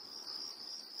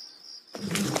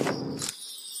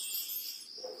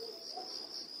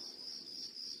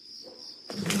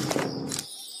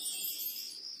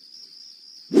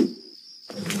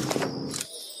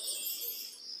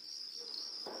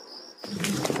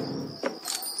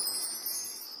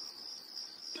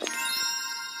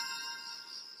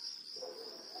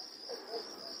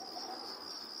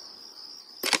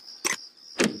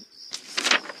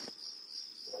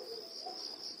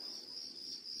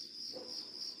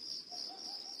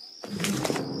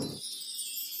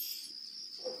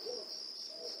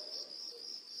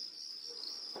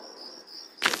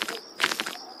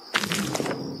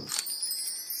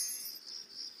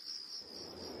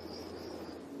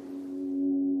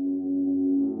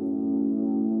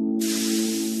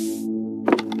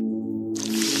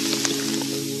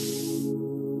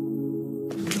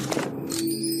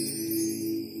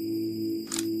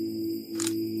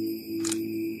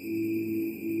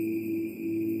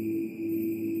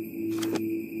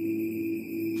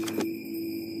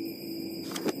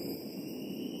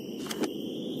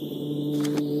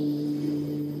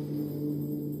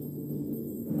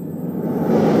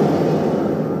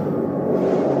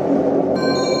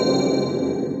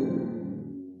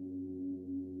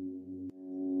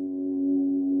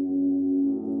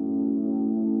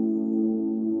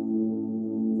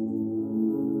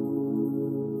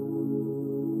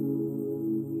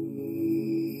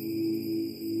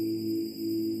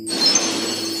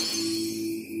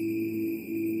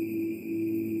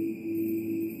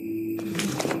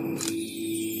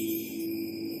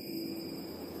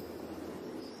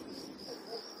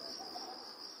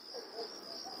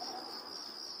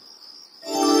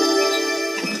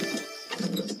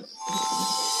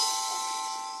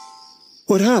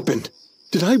 What happened?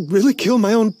 Did I really kill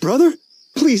my own brother?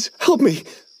 Please, help me,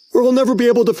 or I'll never be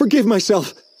able to forgive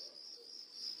myself.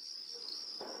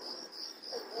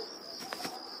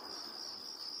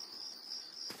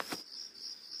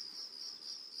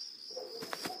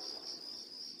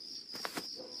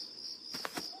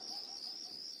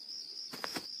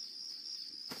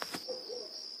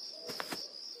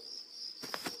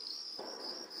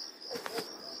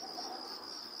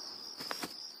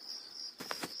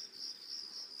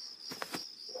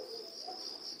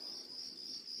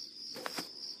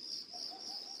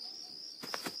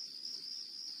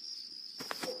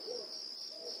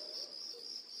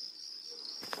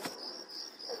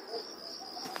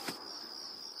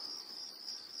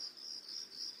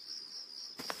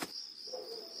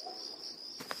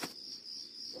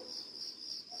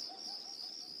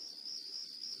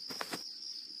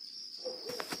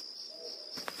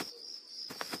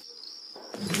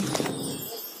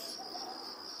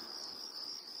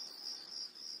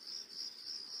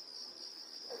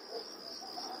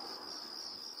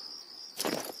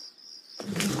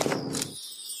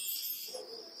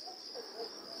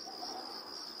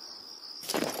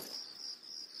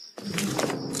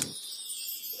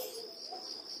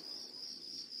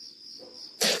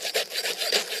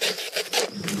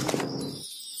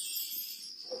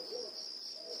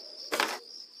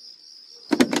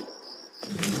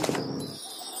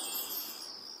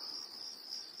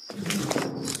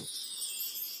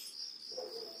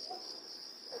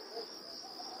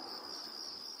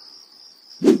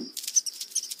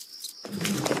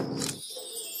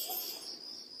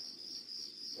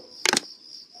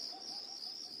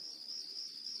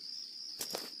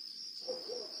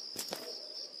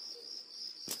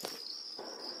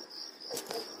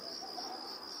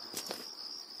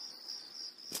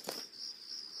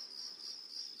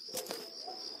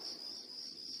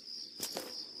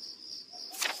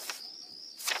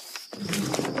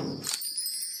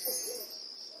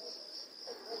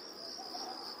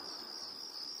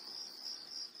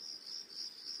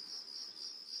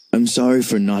 I'm sorry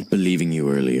for not believing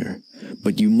you earlier,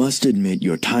 but you must admit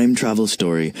your time travel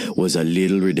story was a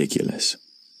little ridiculous.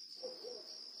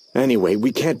 Anyway,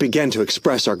 we can't begin to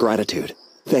express our gratitude.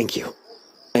 Thank you.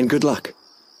 And good luck.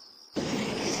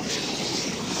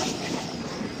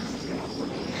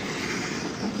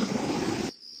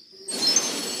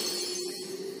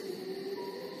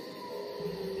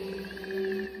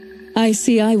 I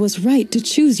see I was right to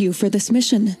choose you for this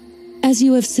mission. As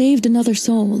you have saved another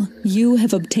soul, you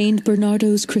have obtained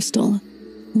Bernardo's crystal.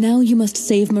 Now you must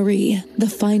save Marie, the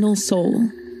final soul.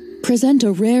 Present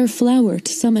a rare flower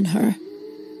to summon her.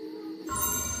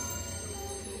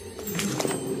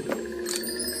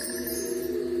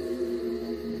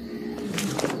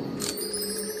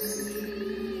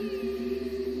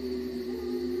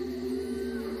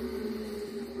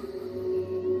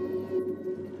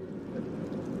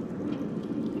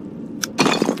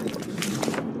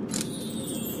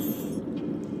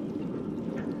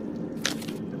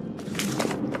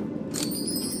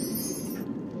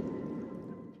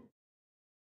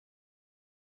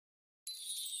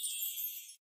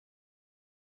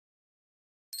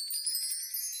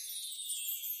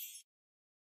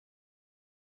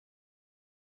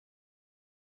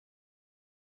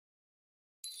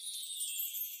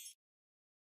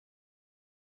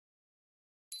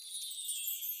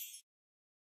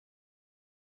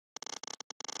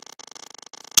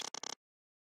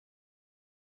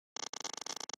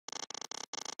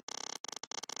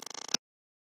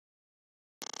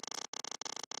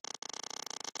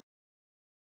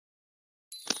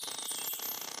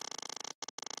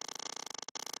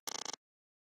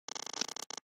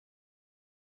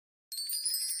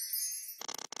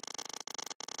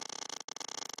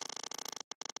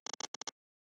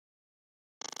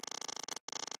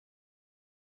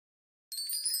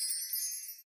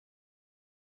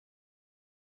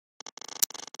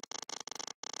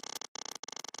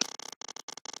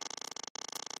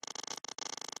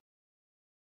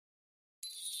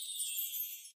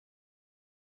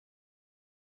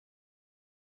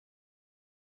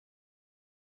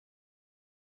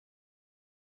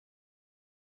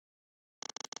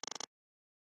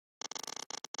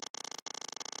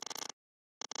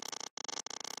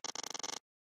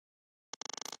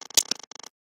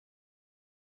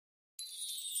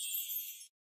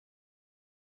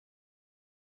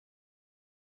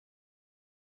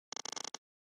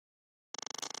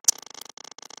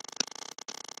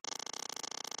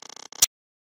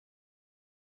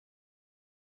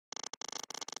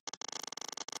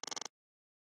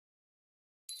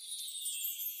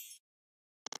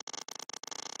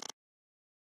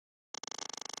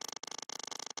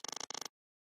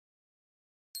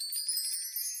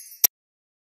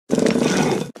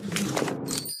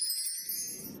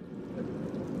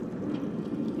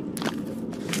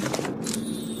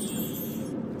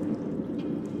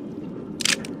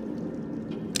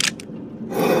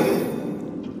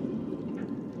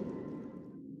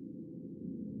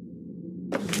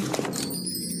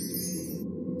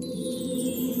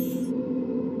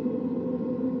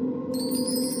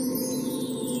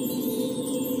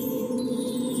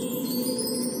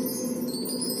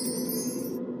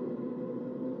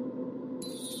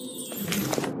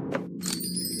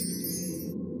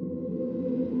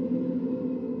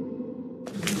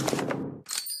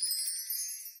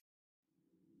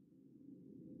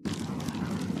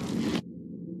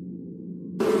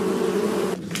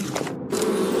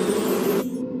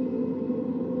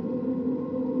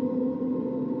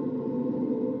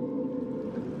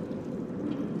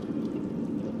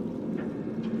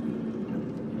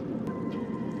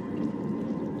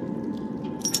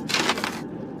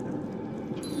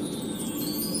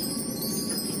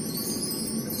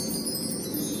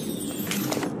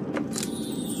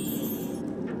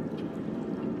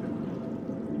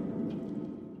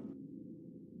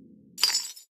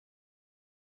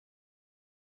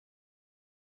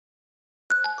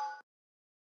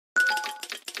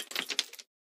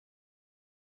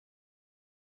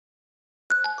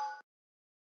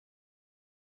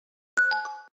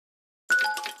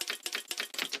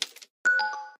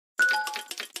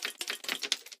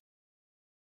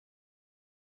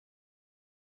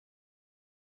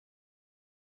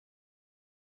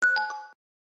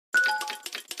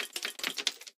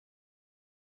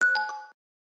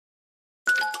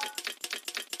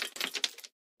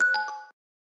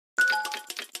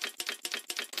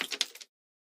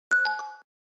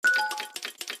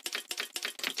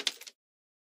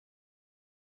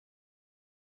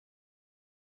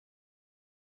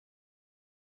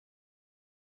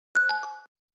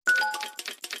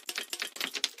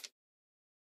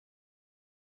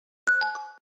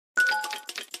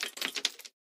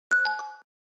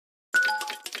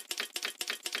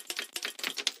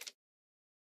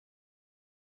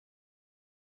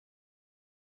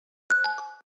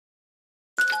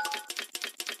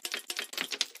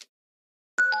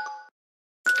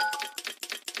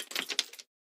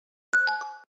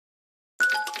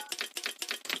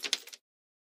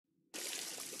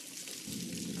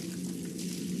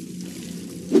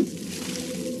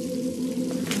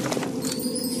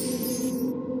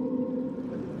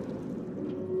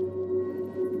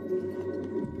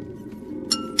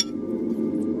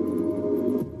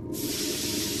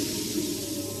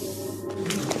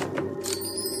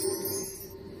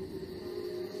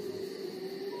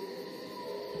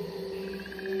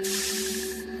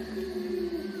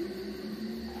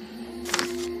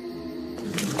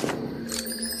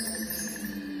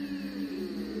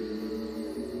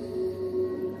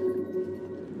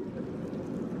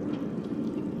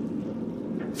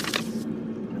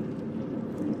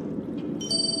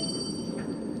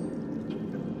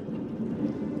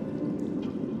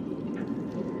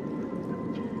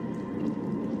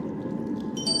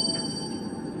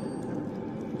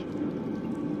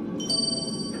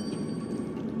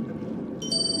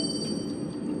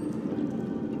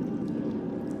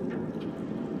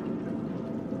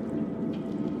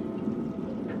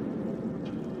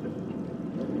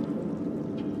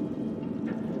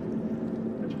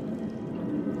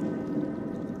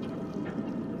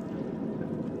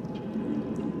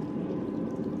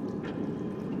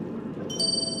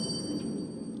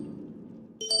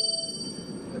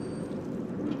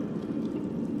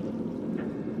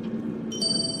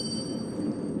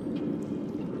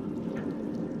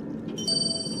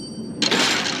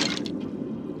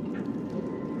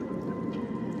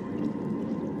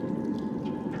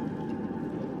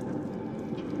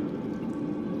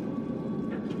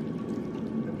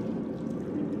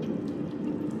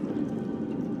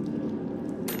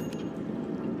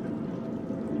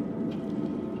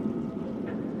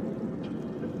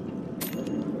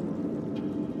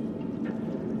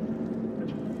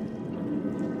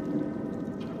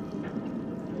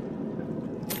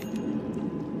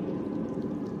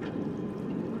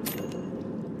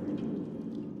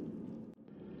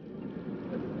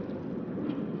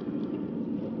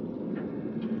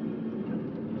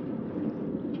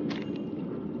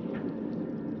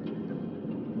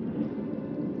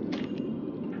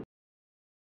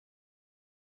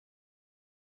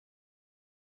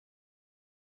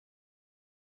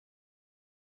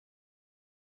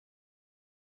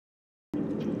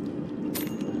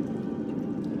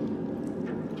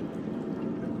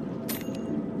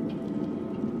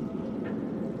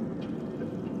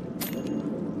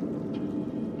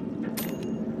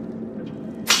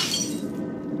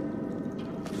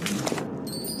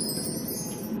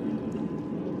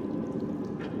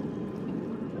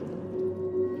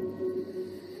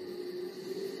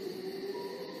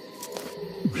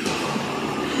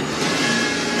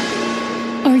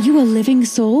 Are you a living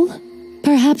soul?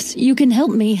 Perhaps you can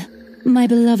help me. My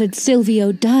beloved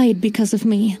Silvio died because of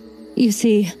me. You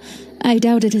see, I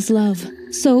doubted his love,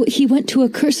 so he went to a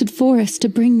cursed forest to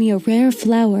bring me a rare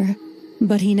flower,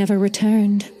 but he never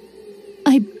returned.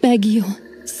 I beg you,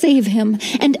 save him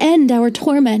and end our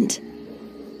torment.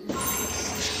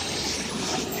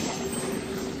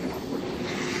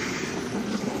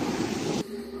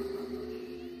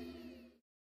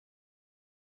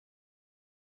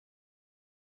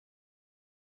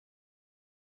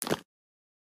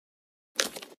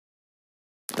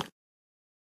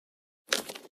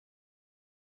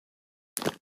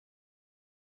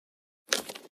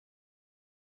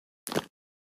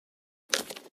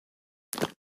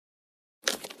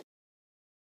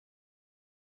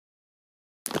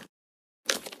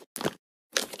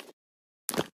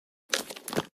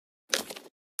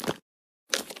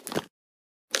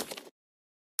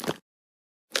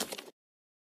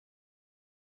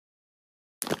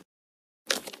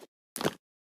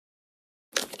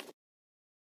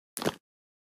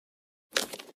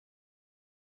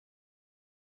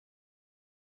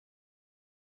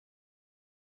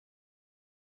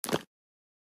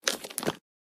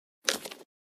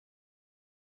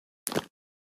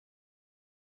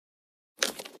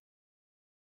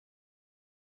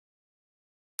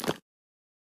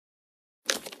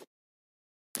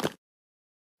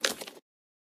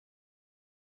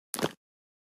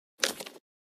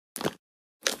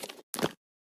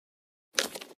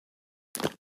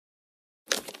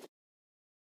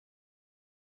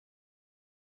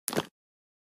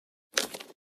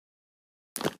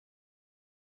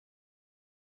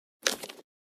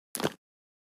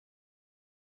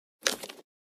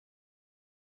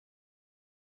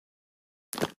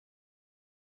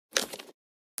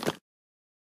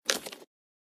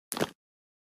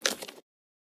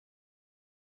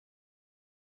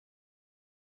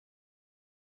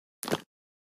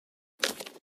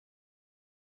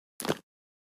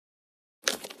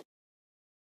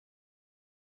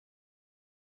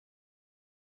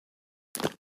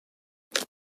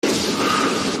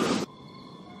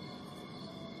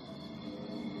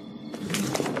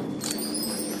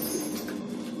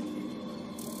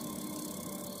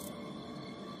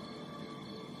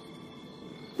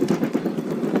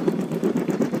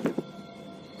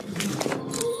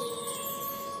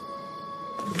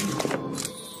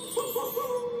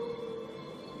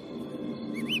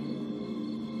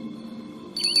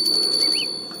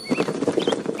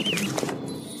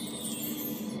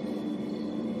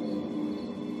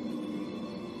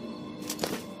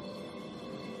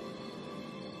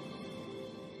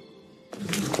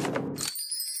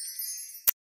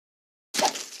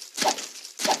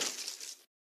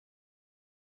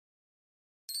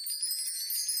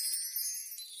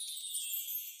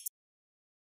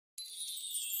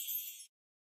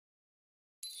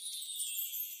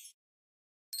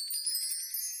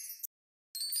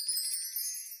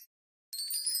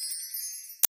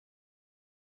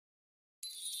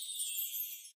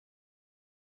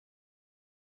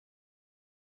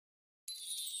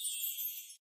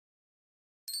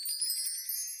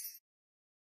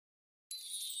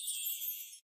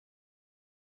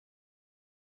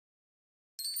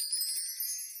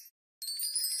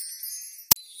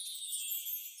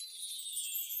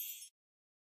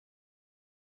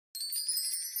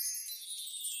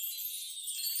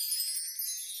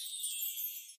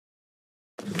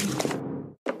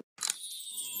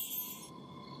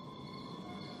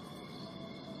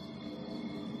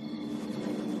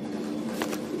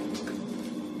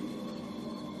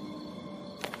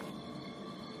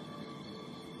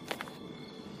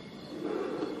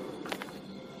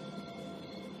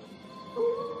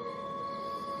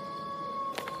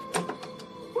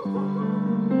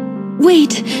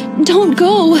 Wait! Don't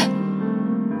go!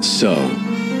 So,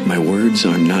 my words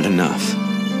are not enough.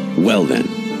 Well then,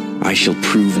 I shall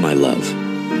prove my love.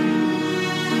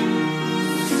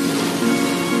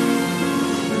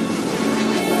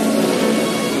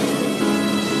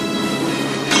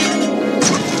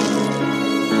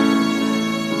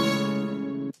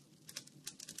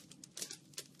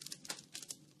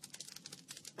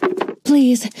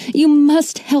 Please, you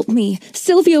must help me.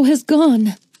 Silvio has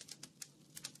gone.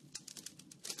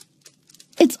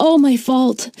 It's all my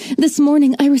fault. This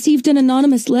morning I received an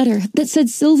anonymous letter that said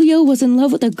Silvio was in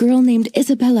love with a girl named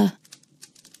Isabella.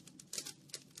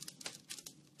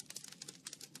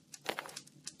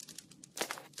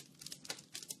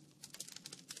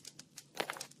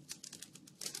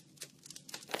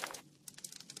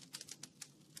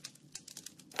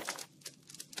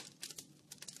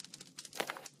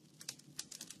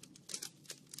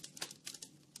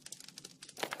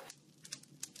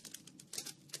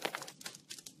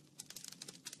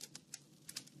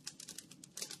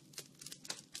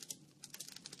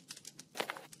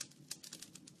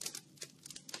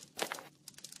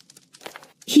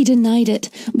 He denied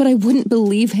it, but I wouldn't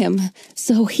believe him,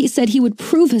 so he said he would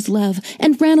prove his love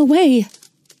and ran away.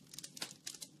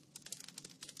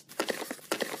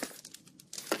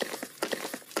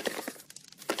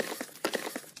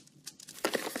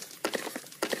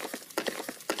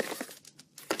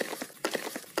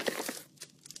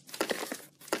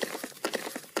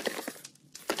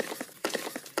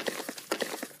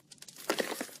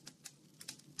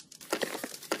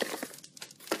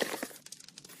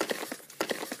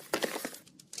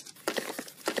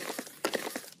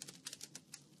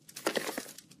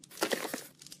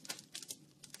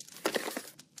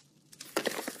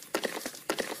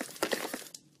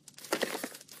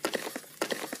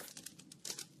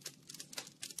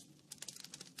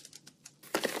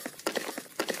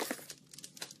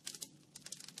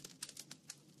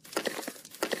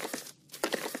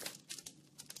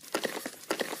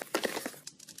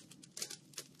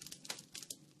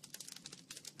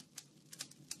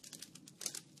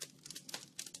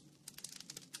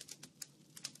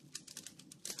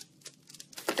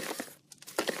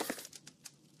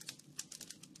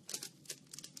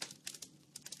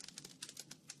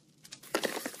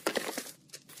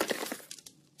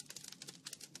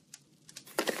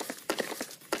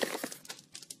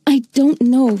 I don't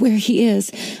know where he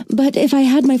is, but if I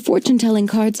had my fortune-telling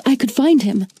cards, I could find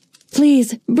him.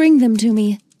 Please, bring them to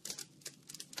me.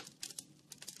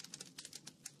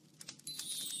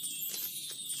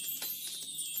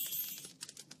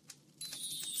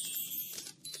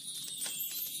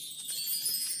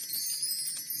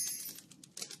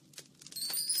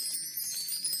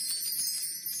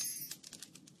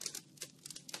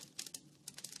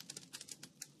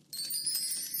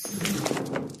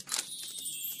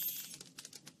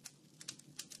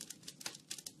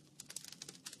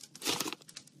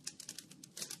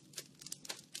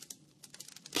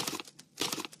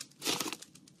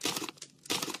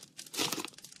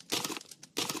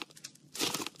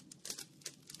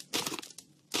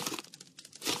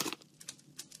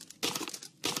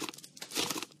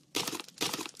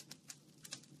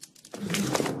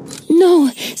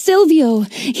 No, Silvio!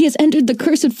 He has entered the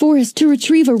cursed forest to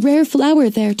retrieve a rare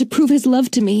flower there to prove his love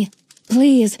to me.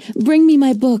 Please, bring me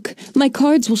my book. My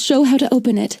cards will show how to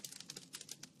open it.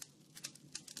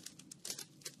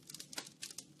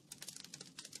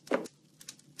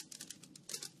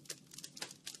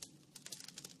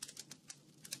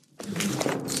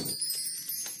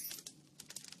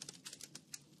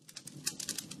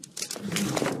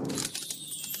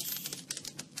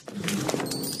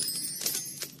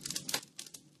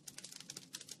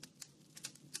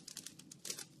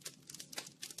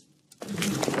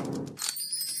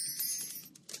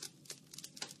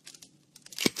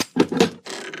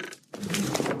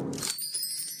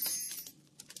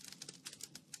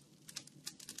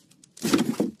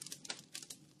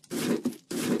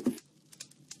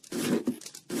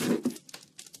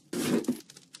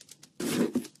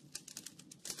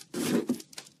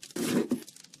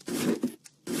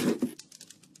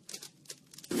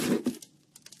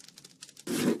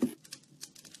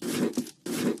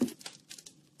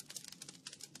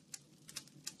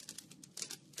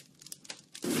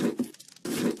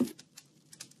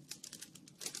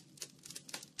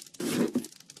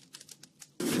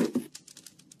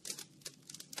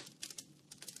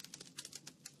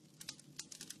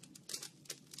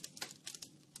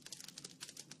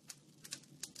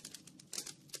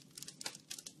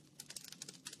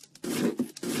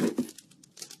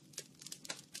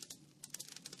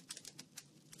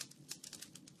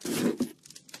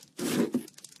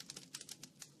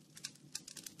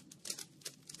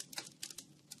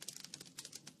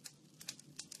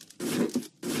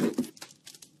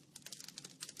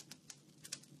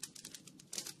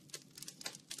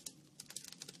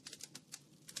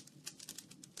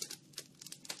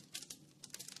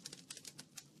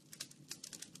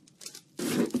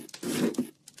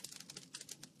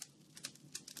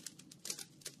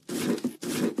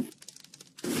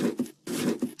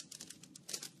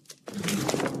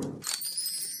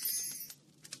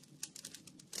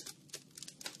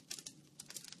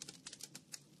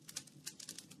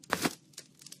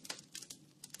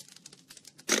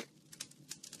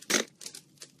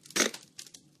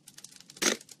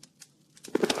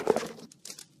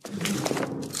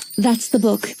 That's the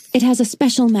book. It has a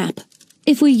special map.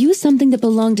 If we use something that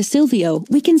belonged to Silvio,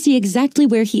 we can see exactly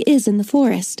where he is in the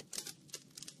forest.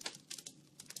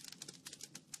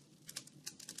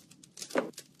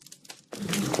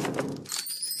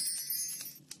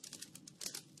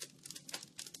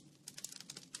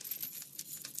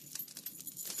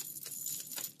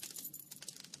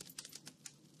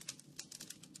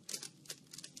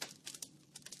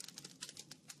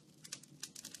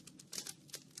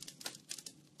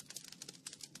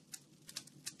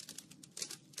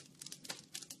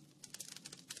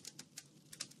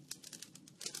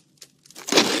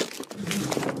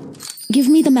 Give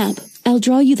me the map. I'll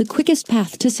draw you the quickest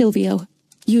path to Silvio.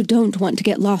 You don't want to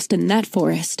get lost in that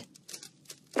forest.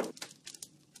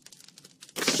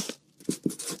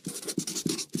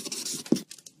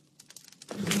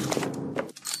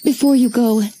 Before you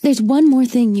go, there's one more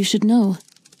thing you should know.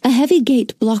 A heavy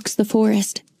gate blocks the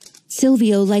forest.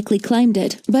 Silvio likely climbed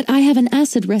it, but I have an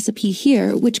acid recipe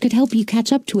here which could help you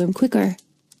catch up to him quicker.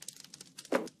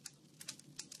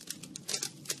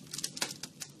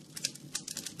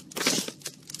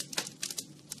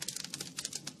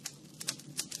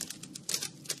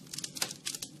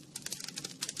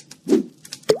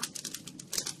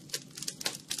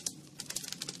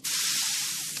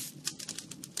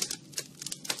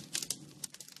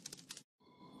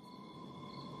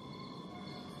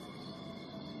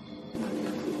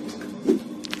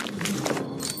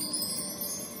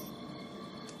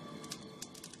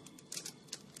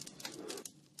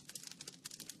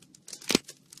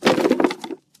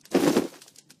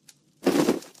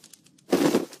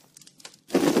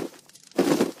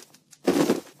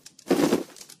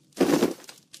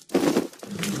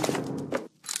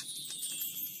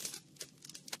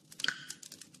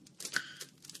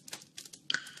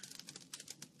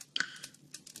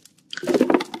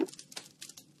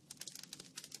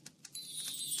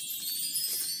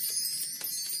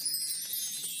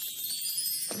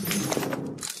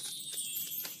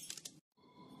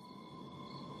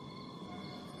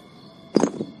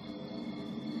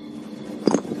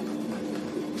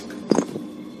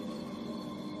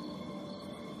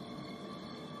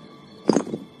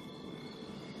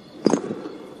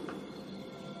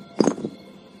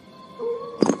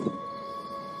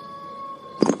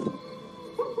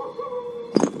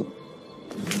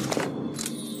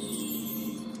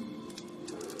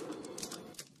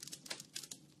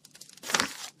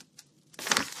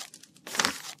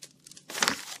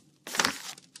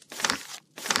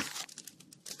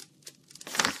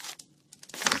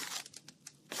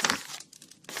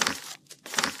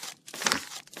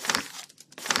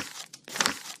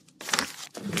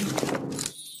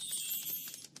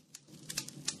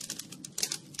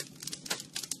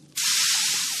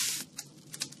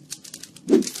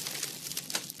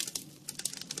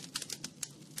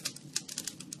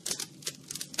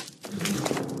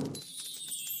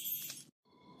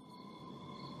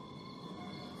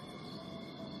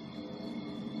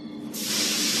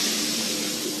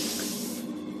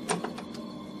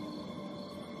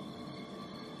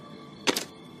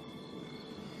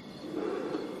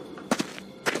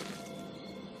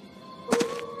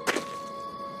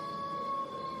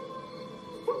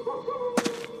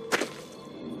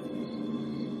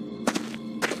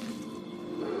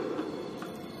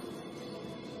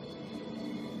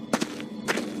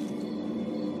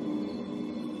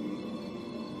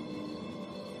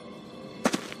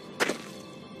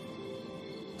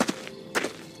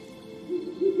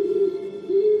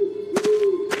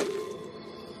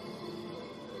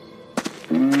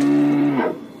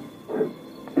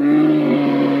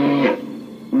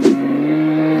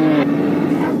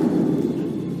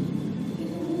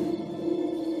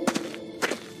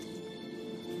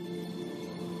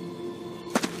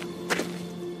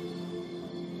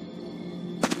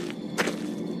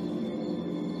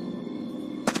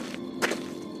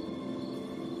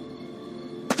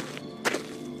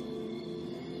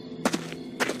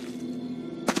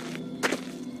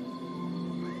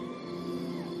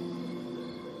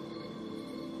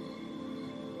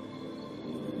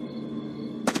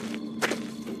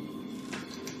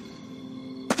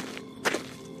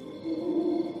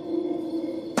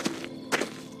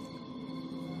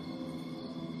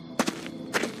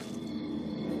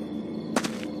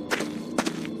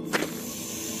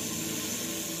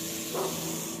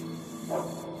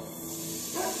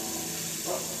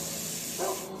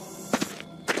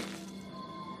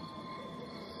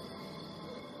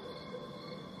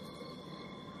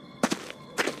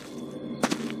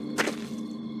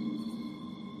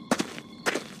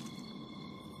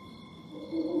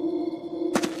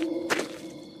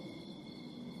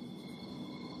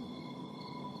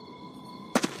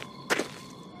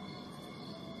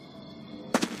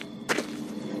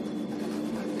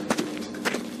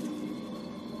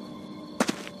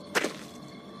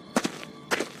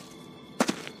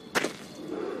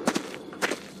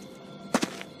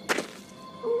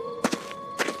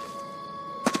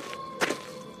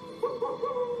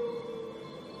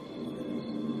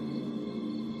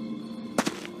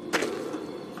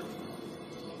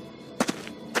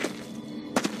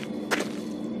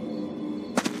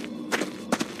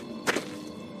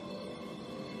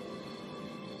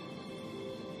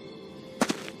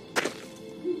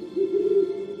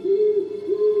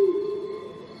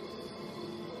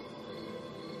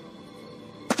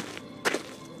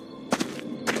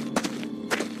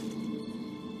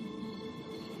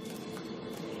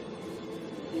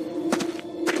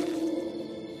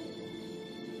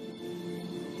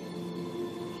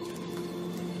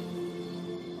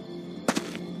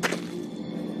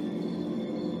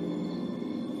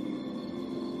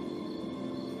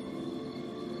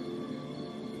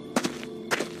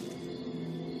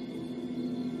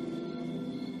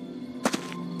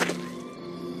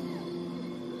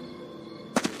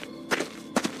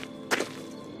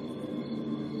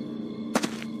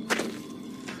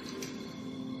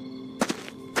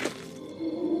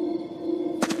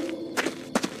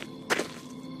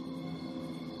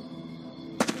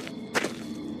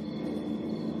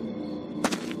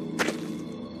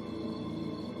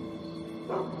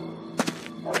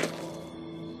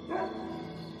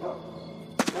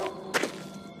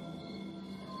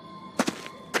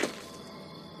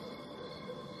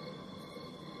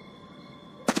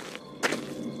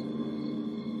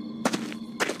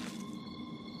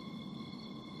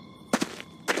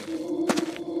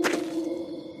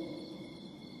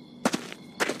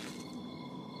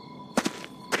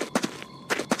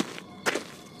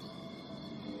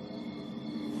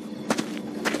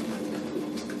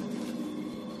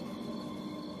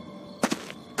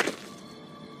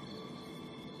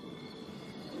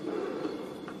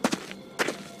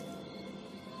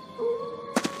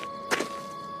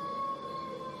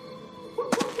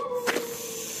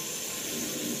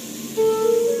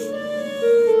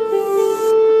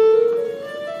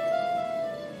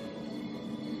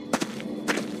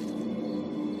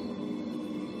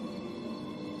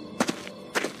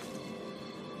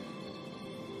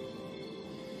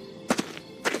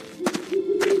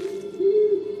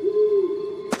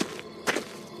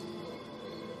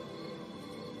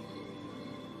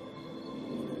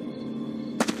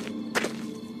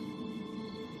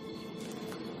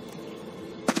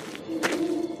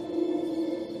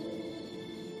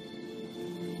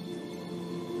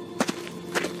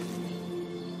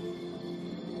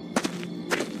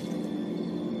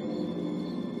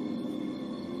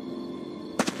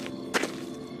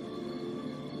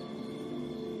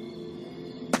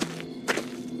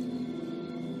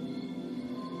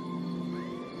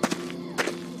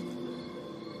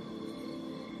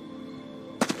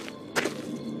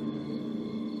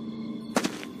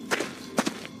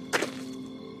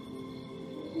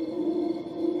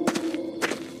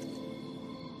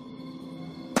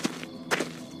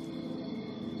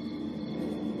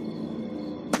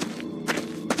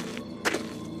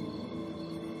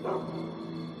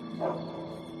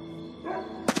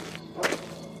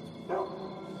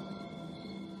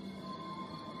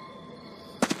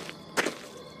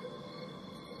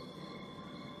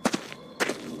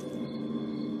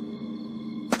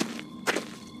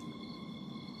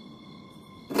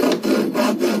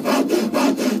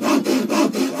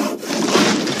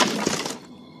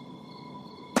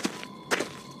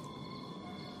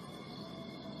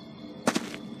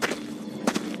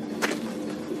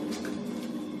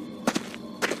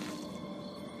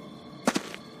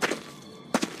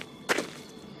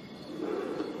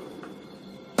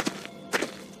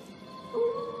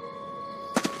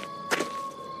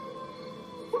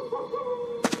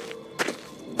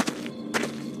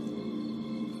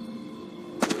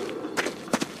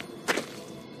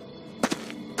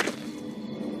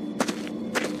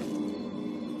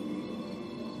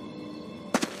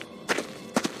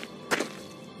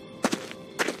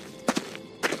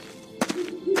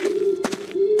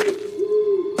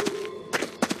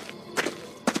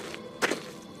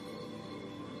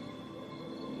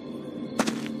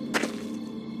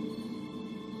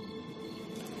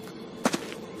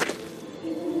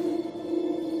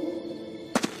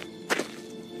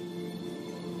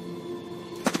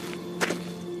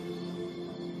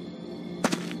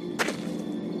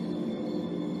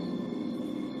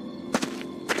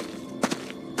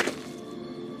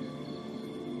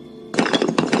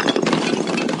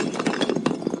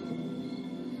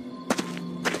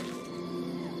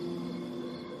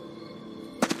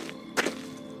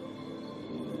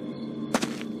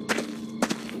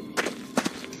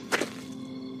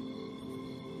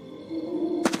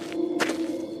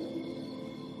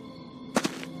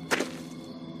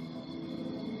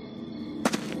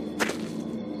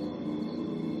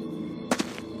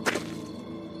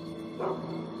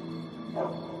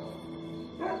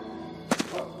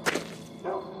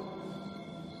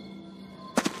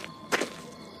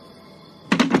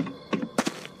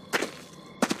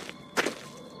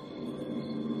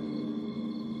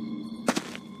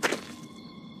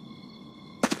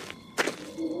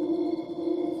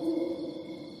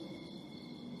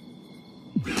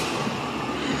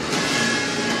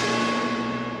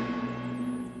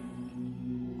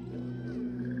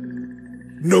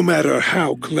 No matter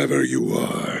how clever you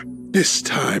are, this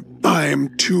time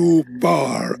I'm too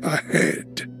far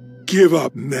ahead. Give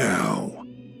up now,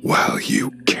 while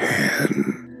you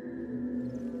can.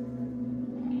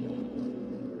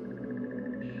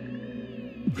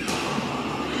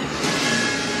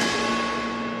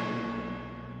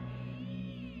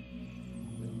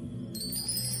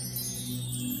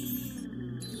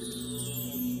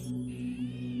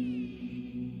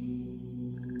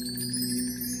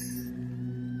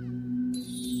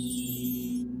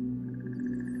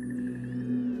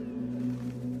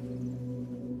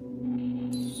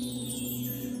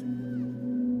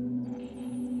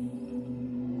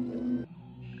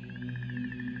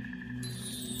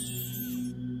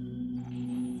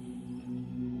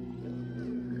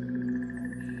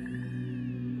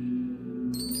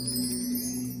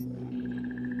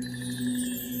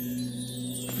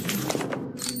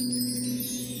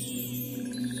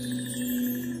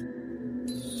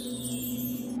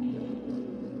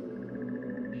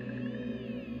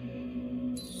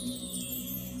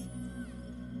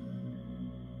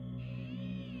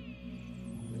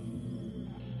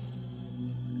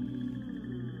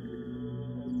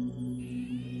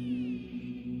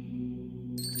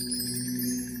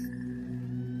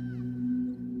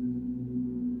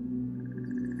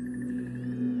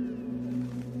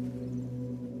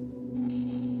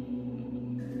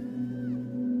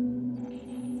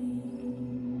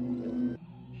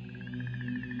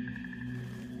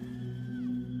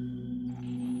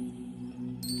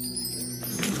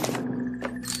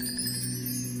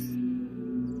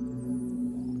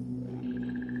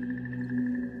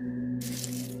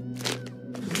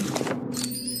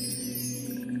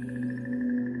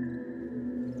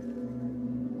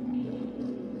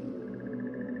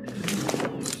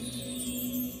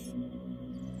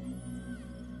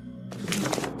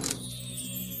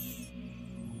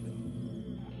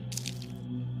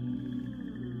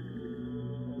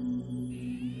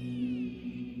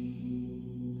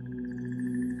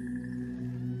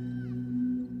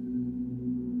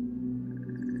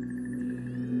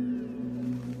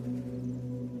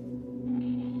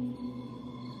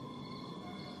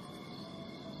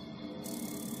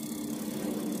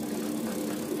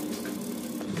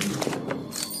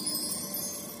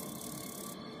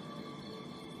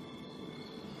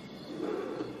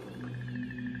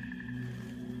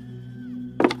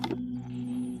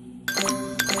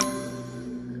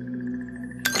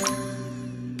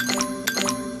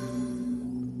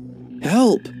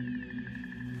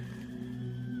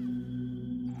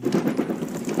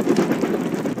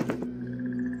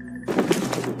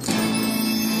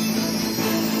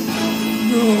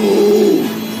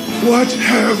 No! What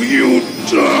have you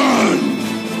done?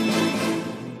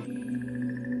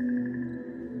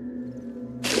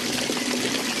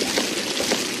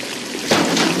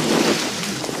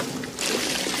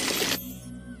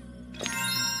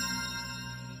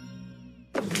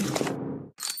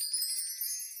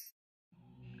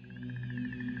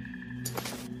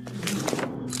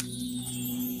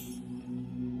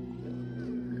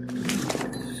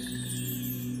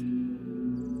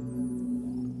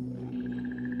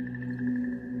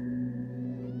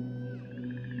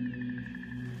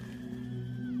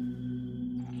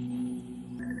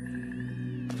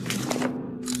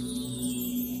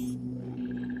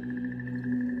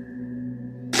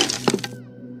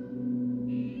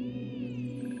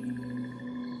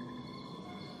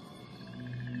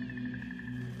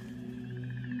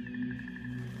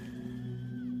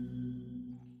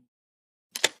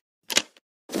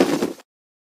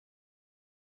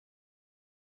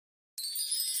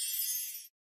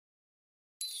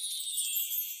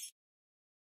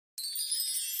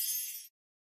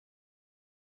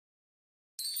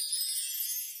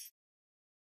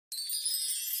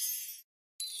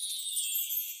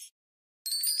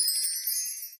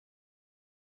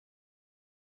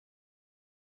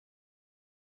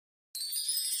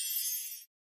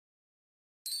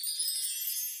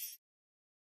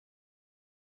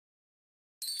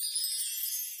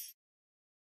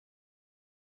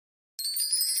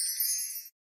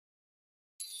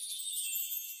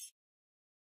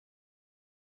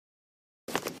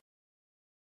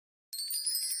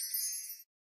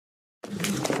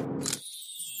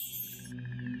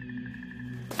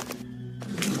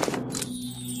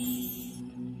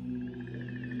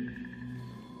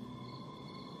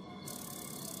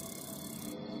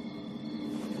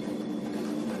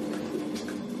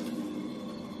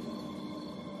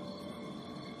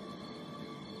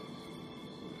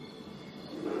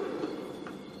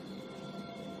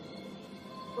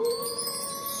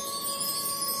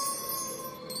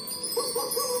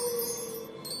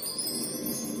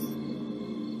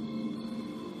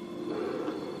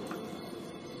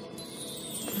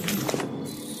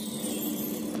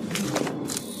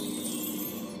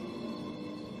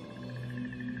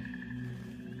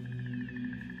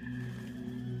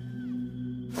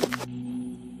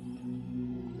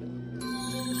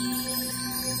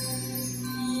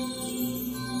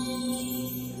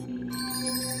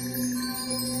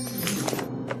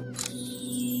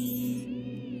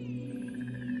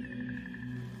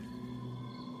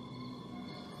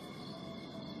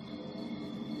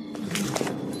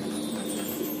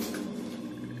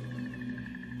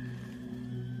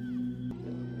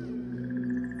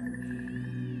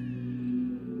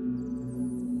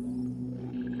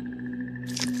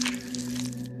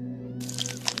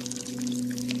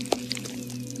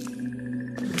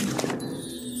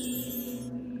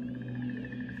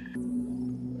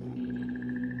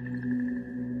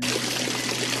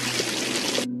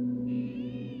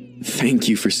 Thank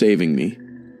you for saving me.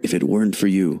 If it weren't for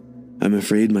you, I'm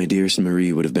afraid my dearest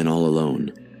Marie would have been all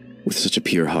alone. With such a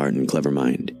pure heart and clever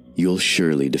mind, you'll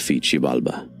surely defeat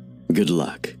Xibalba. Good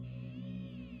luck.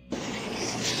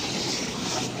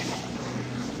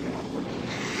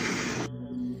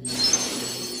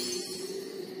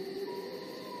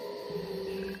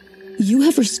 You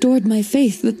have restored my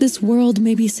faith that this world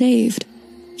may be saved.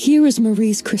 Here is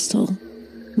Marie's crystal.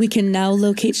 We can now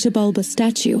locate Xibalba's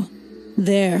statue.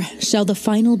 There shall the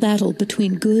final battle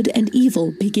between good and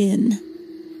evil begin.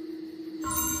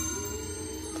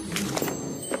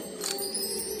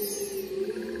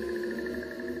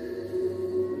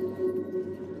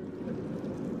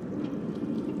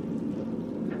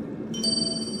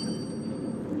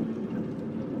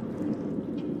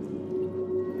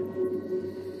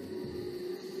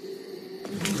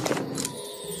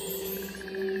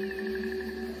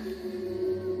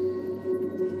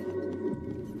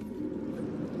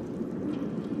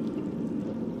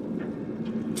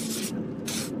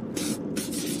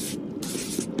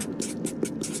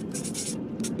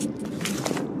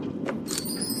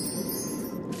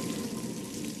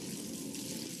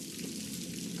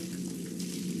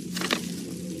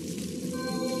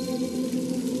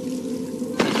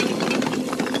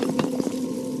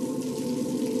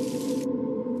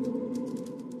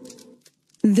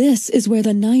 This is where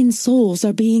the 9 souls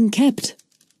are being kept.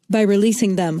 By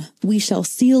releasing them, we shall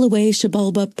seal away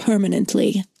Xibalba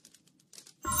permanently.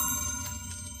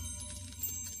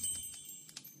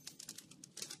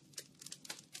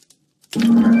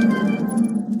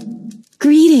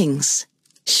 Greetings.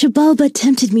 Shabalba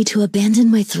tempted me to abandon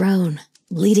my throne,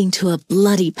 leading to a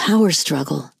bloody power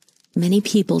struggle. Many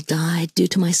people died due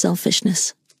to my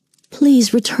selfishness.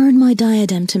 Please return my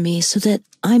diadem to me so that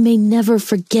I may never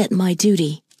forget my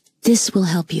duty. This will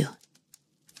help you.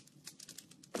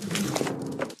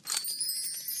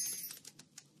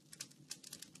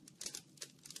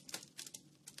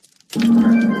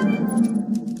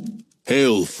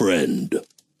 Hail, friend.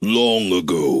 Long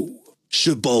ago,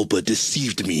 Shabalba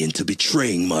deceived me into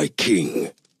betraying my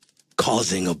king,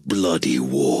 causing a bloody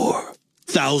war.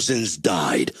 Thousands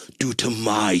died due to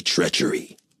my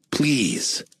treachery.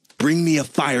 Please, bring me a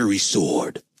fiery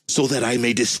sword so that I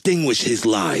may distinguish his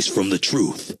lies from the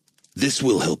truth. This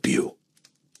will help you.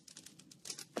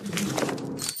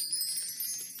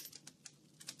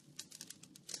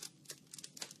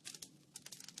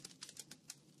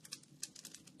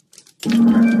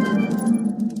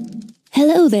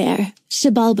 Hello there.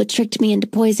 Shabalba tricked me into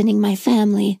poisoning my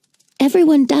family.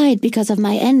 Everyone died because of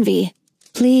my envy.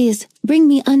 Please, bring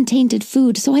me untainted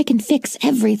food so I can fix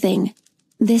everything.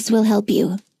 This will help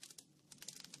you.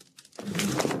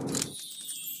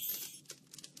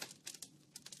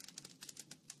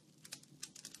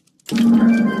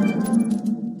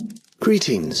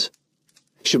 Greetings.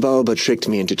 Shabalba tricked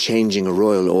me into changing a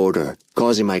royal order,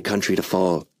 causing my country to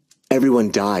fall.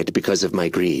 Everyone died because of my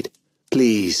greed.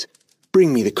 Please,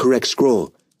 bring me the correct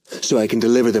scroll, so I can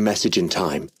deliver the message in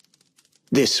time.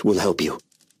 This will help you.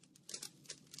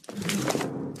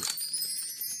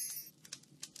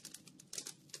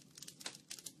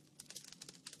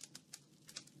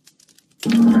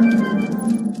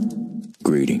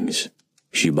 Greetings.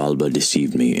 Shabalba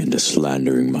deceived me into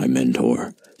slandering my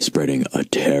mentor, spreading a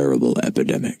terrible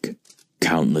epidemic.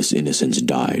 Countless innocents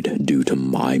died due to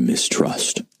my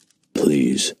mistrust.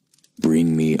 Please,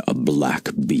 bring me a black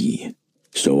bee,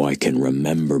 so I can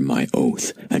remember my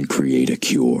oath and create a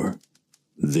cure.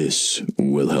 This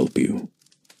will help you.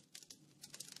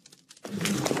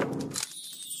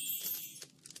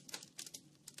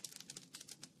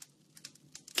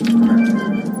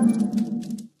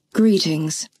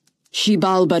 Greetings.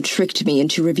 Shabalba tricked me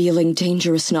into revealing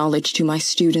dangerous knowledge to my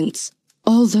students.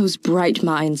 All those bright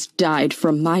minds died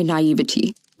from my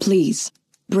naivety. Please,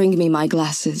 bring me my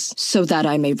glasses so that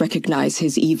I may recognize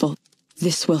his evil.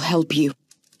 This will help you.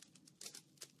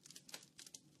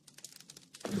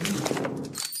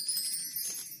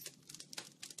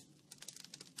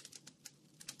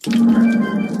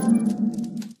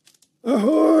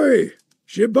 Ahoy!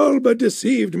 Shabalba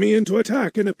deceived me into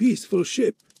attacking a peaceful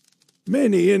ship.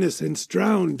 Many innocents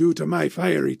drowned due to my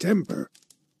fiery temper.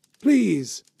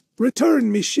 Please,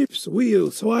 return me ship's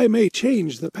wheel so I may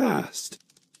change the past.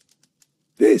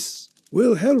 This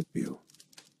will help you.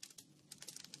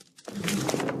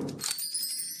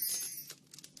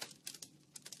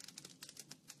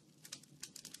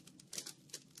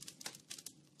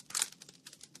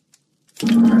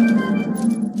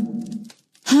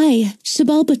 Hi,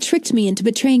 Shabalba tricked me into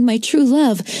betraying my true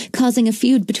love, causing a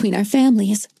feud between our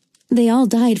families. They all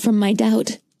died from my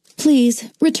doubt. Please,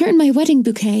 return my wedding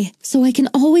bouquet, so I can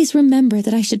always remember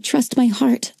that I should trust my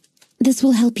heart. This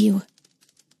will help you.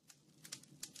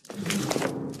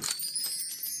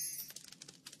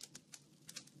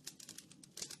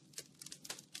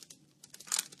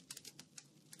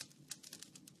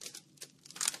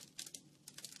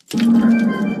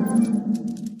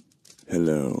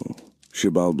 Hello.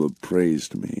 Shabalba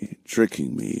praised me,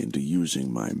 tricking me into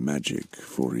using my magic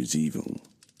for his evil.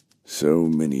 So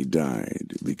many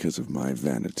died because of my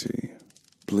vanity.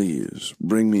 Please,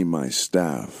 bring me my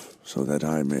staff so that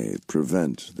I may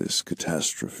prevent this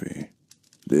catastrophe.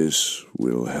 This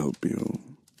will help you.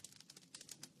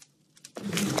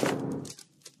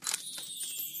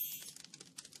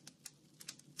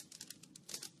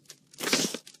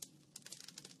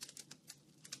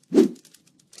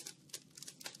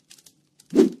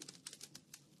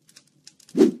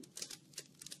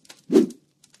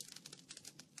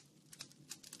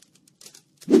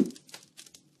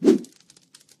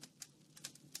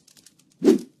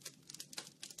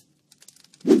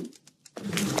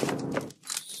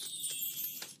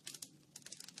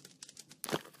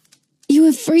 You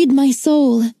have freed my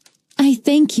soul. I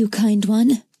thank you, kind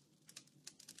one.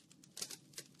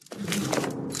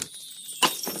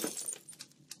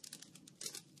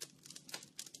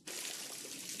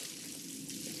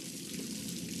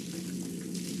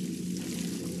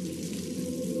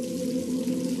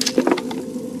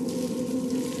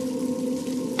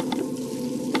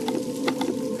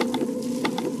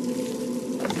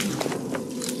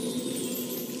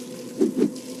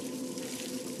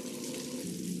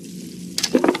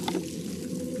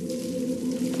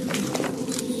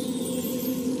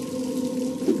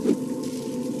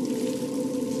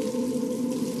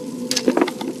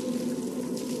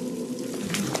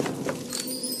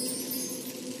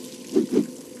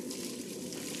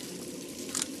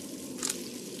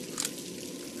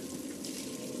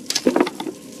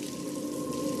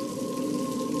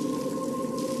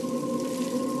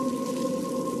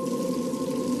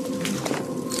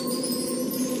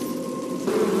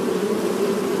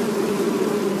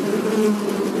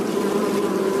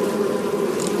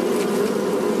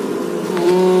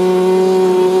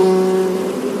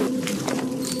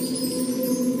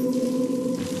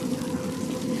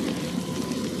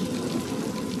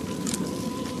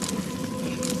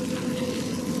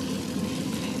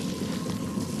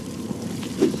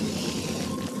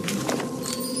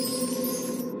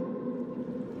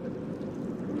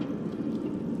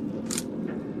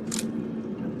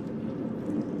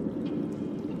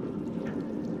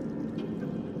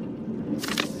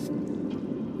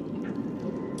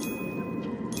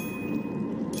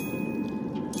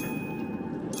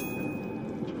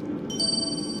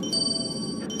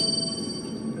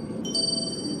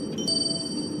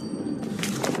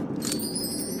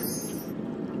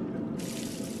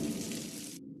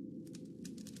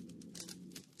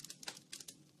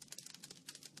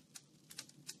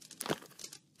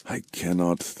 I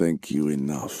cannot thank you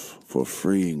enough for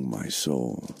freeing my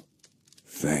soul.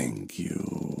 Thank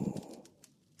you.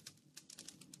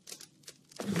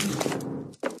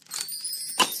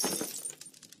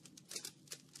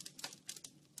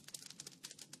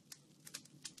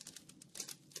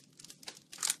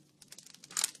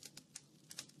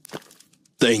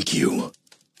 Thank you.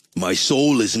 My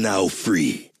soul is now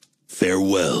free.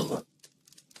 Farewell.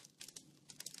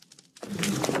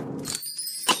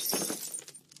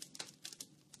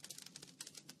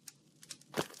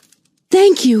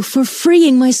 Thank you for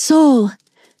freeing my soul.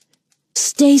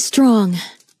 Stay strong.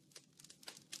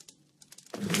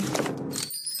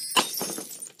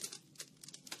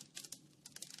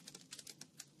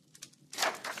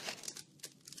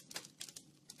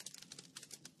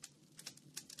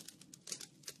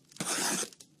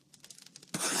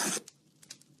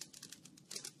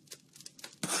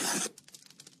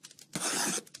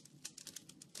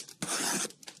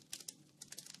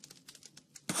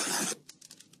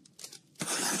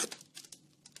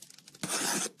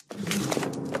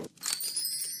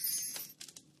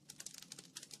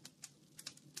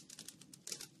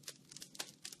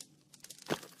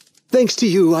 Thanks to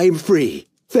you, I am free.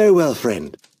 Farewell,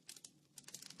 friend.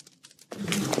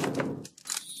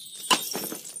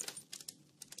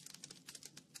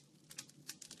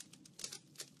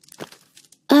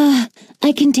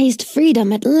 I can taste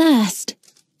freedom at last.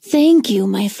 Thank you,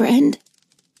 my friend.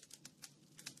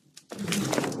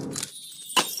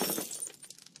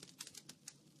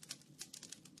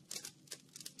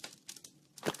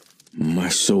 My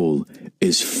soul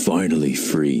is finally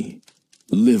free.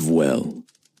 Live well.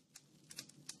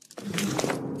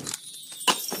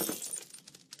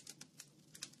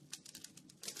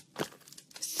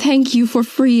 Thank you for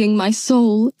freeing my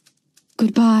soul.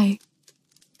 Goodbye.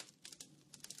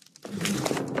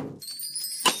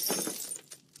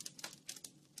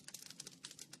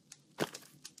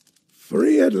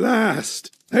 Free at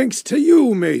last, thanks to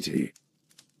you, matey.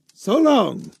 So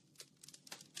long.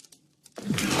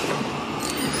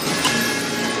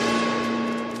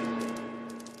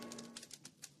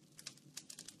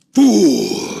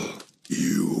 Fool!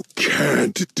 You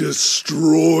can't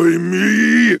destroy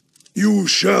me! You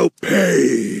shall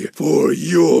pay for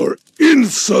your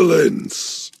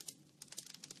insolence!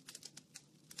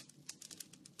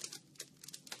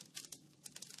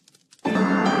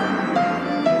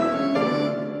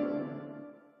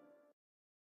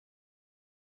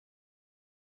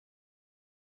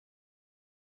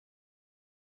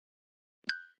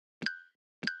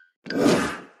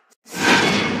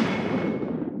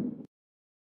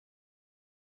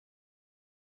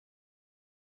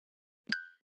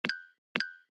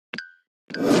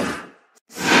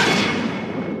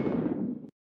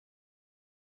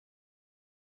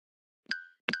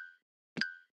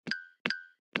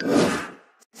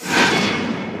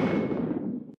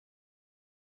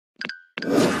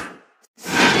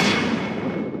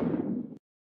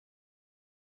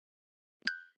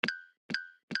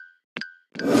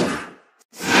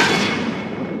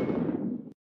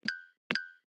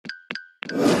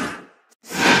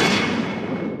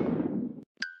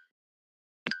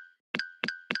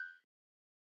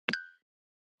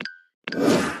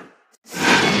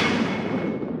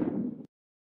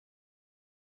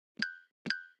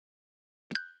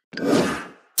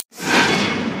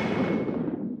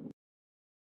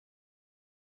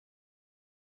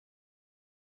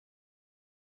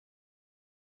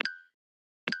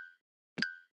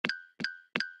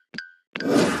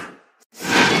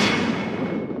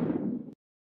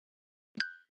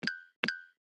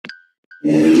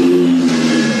 I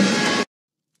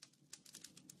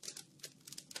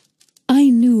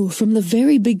knew from the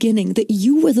very beginning that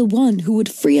you were the one who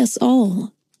would free us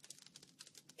all.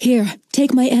 Here,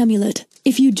 take my amulet.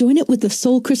 If you join it with the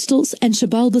soul crystals and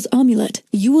Shibalba's amulet,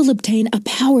 you will obtain a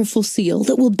powerful seal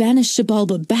that will banish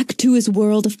Shibalba back to his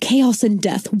world of chaos and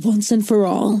death once and for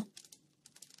all.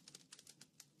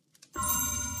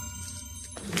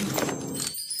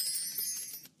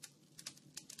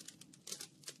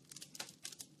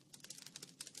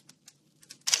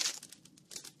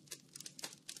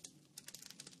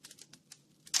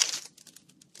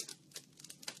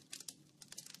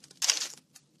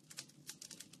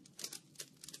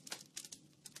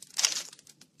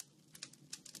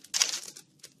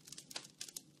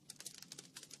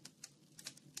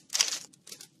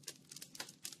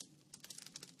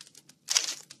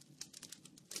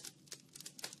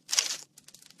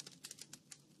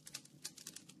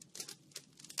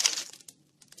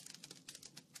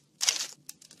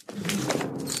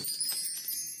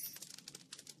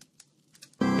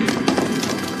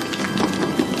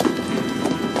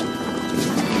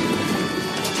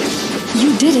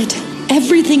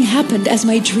 happened as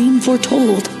my dream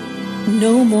foretold.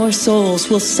 No more souls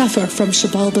will suffer from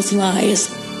Xibalba's lies.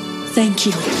 Thank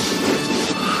you.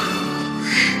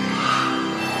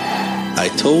 I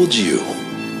told you,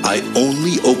 I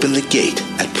only open the gate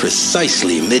at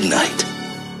precisely midnight.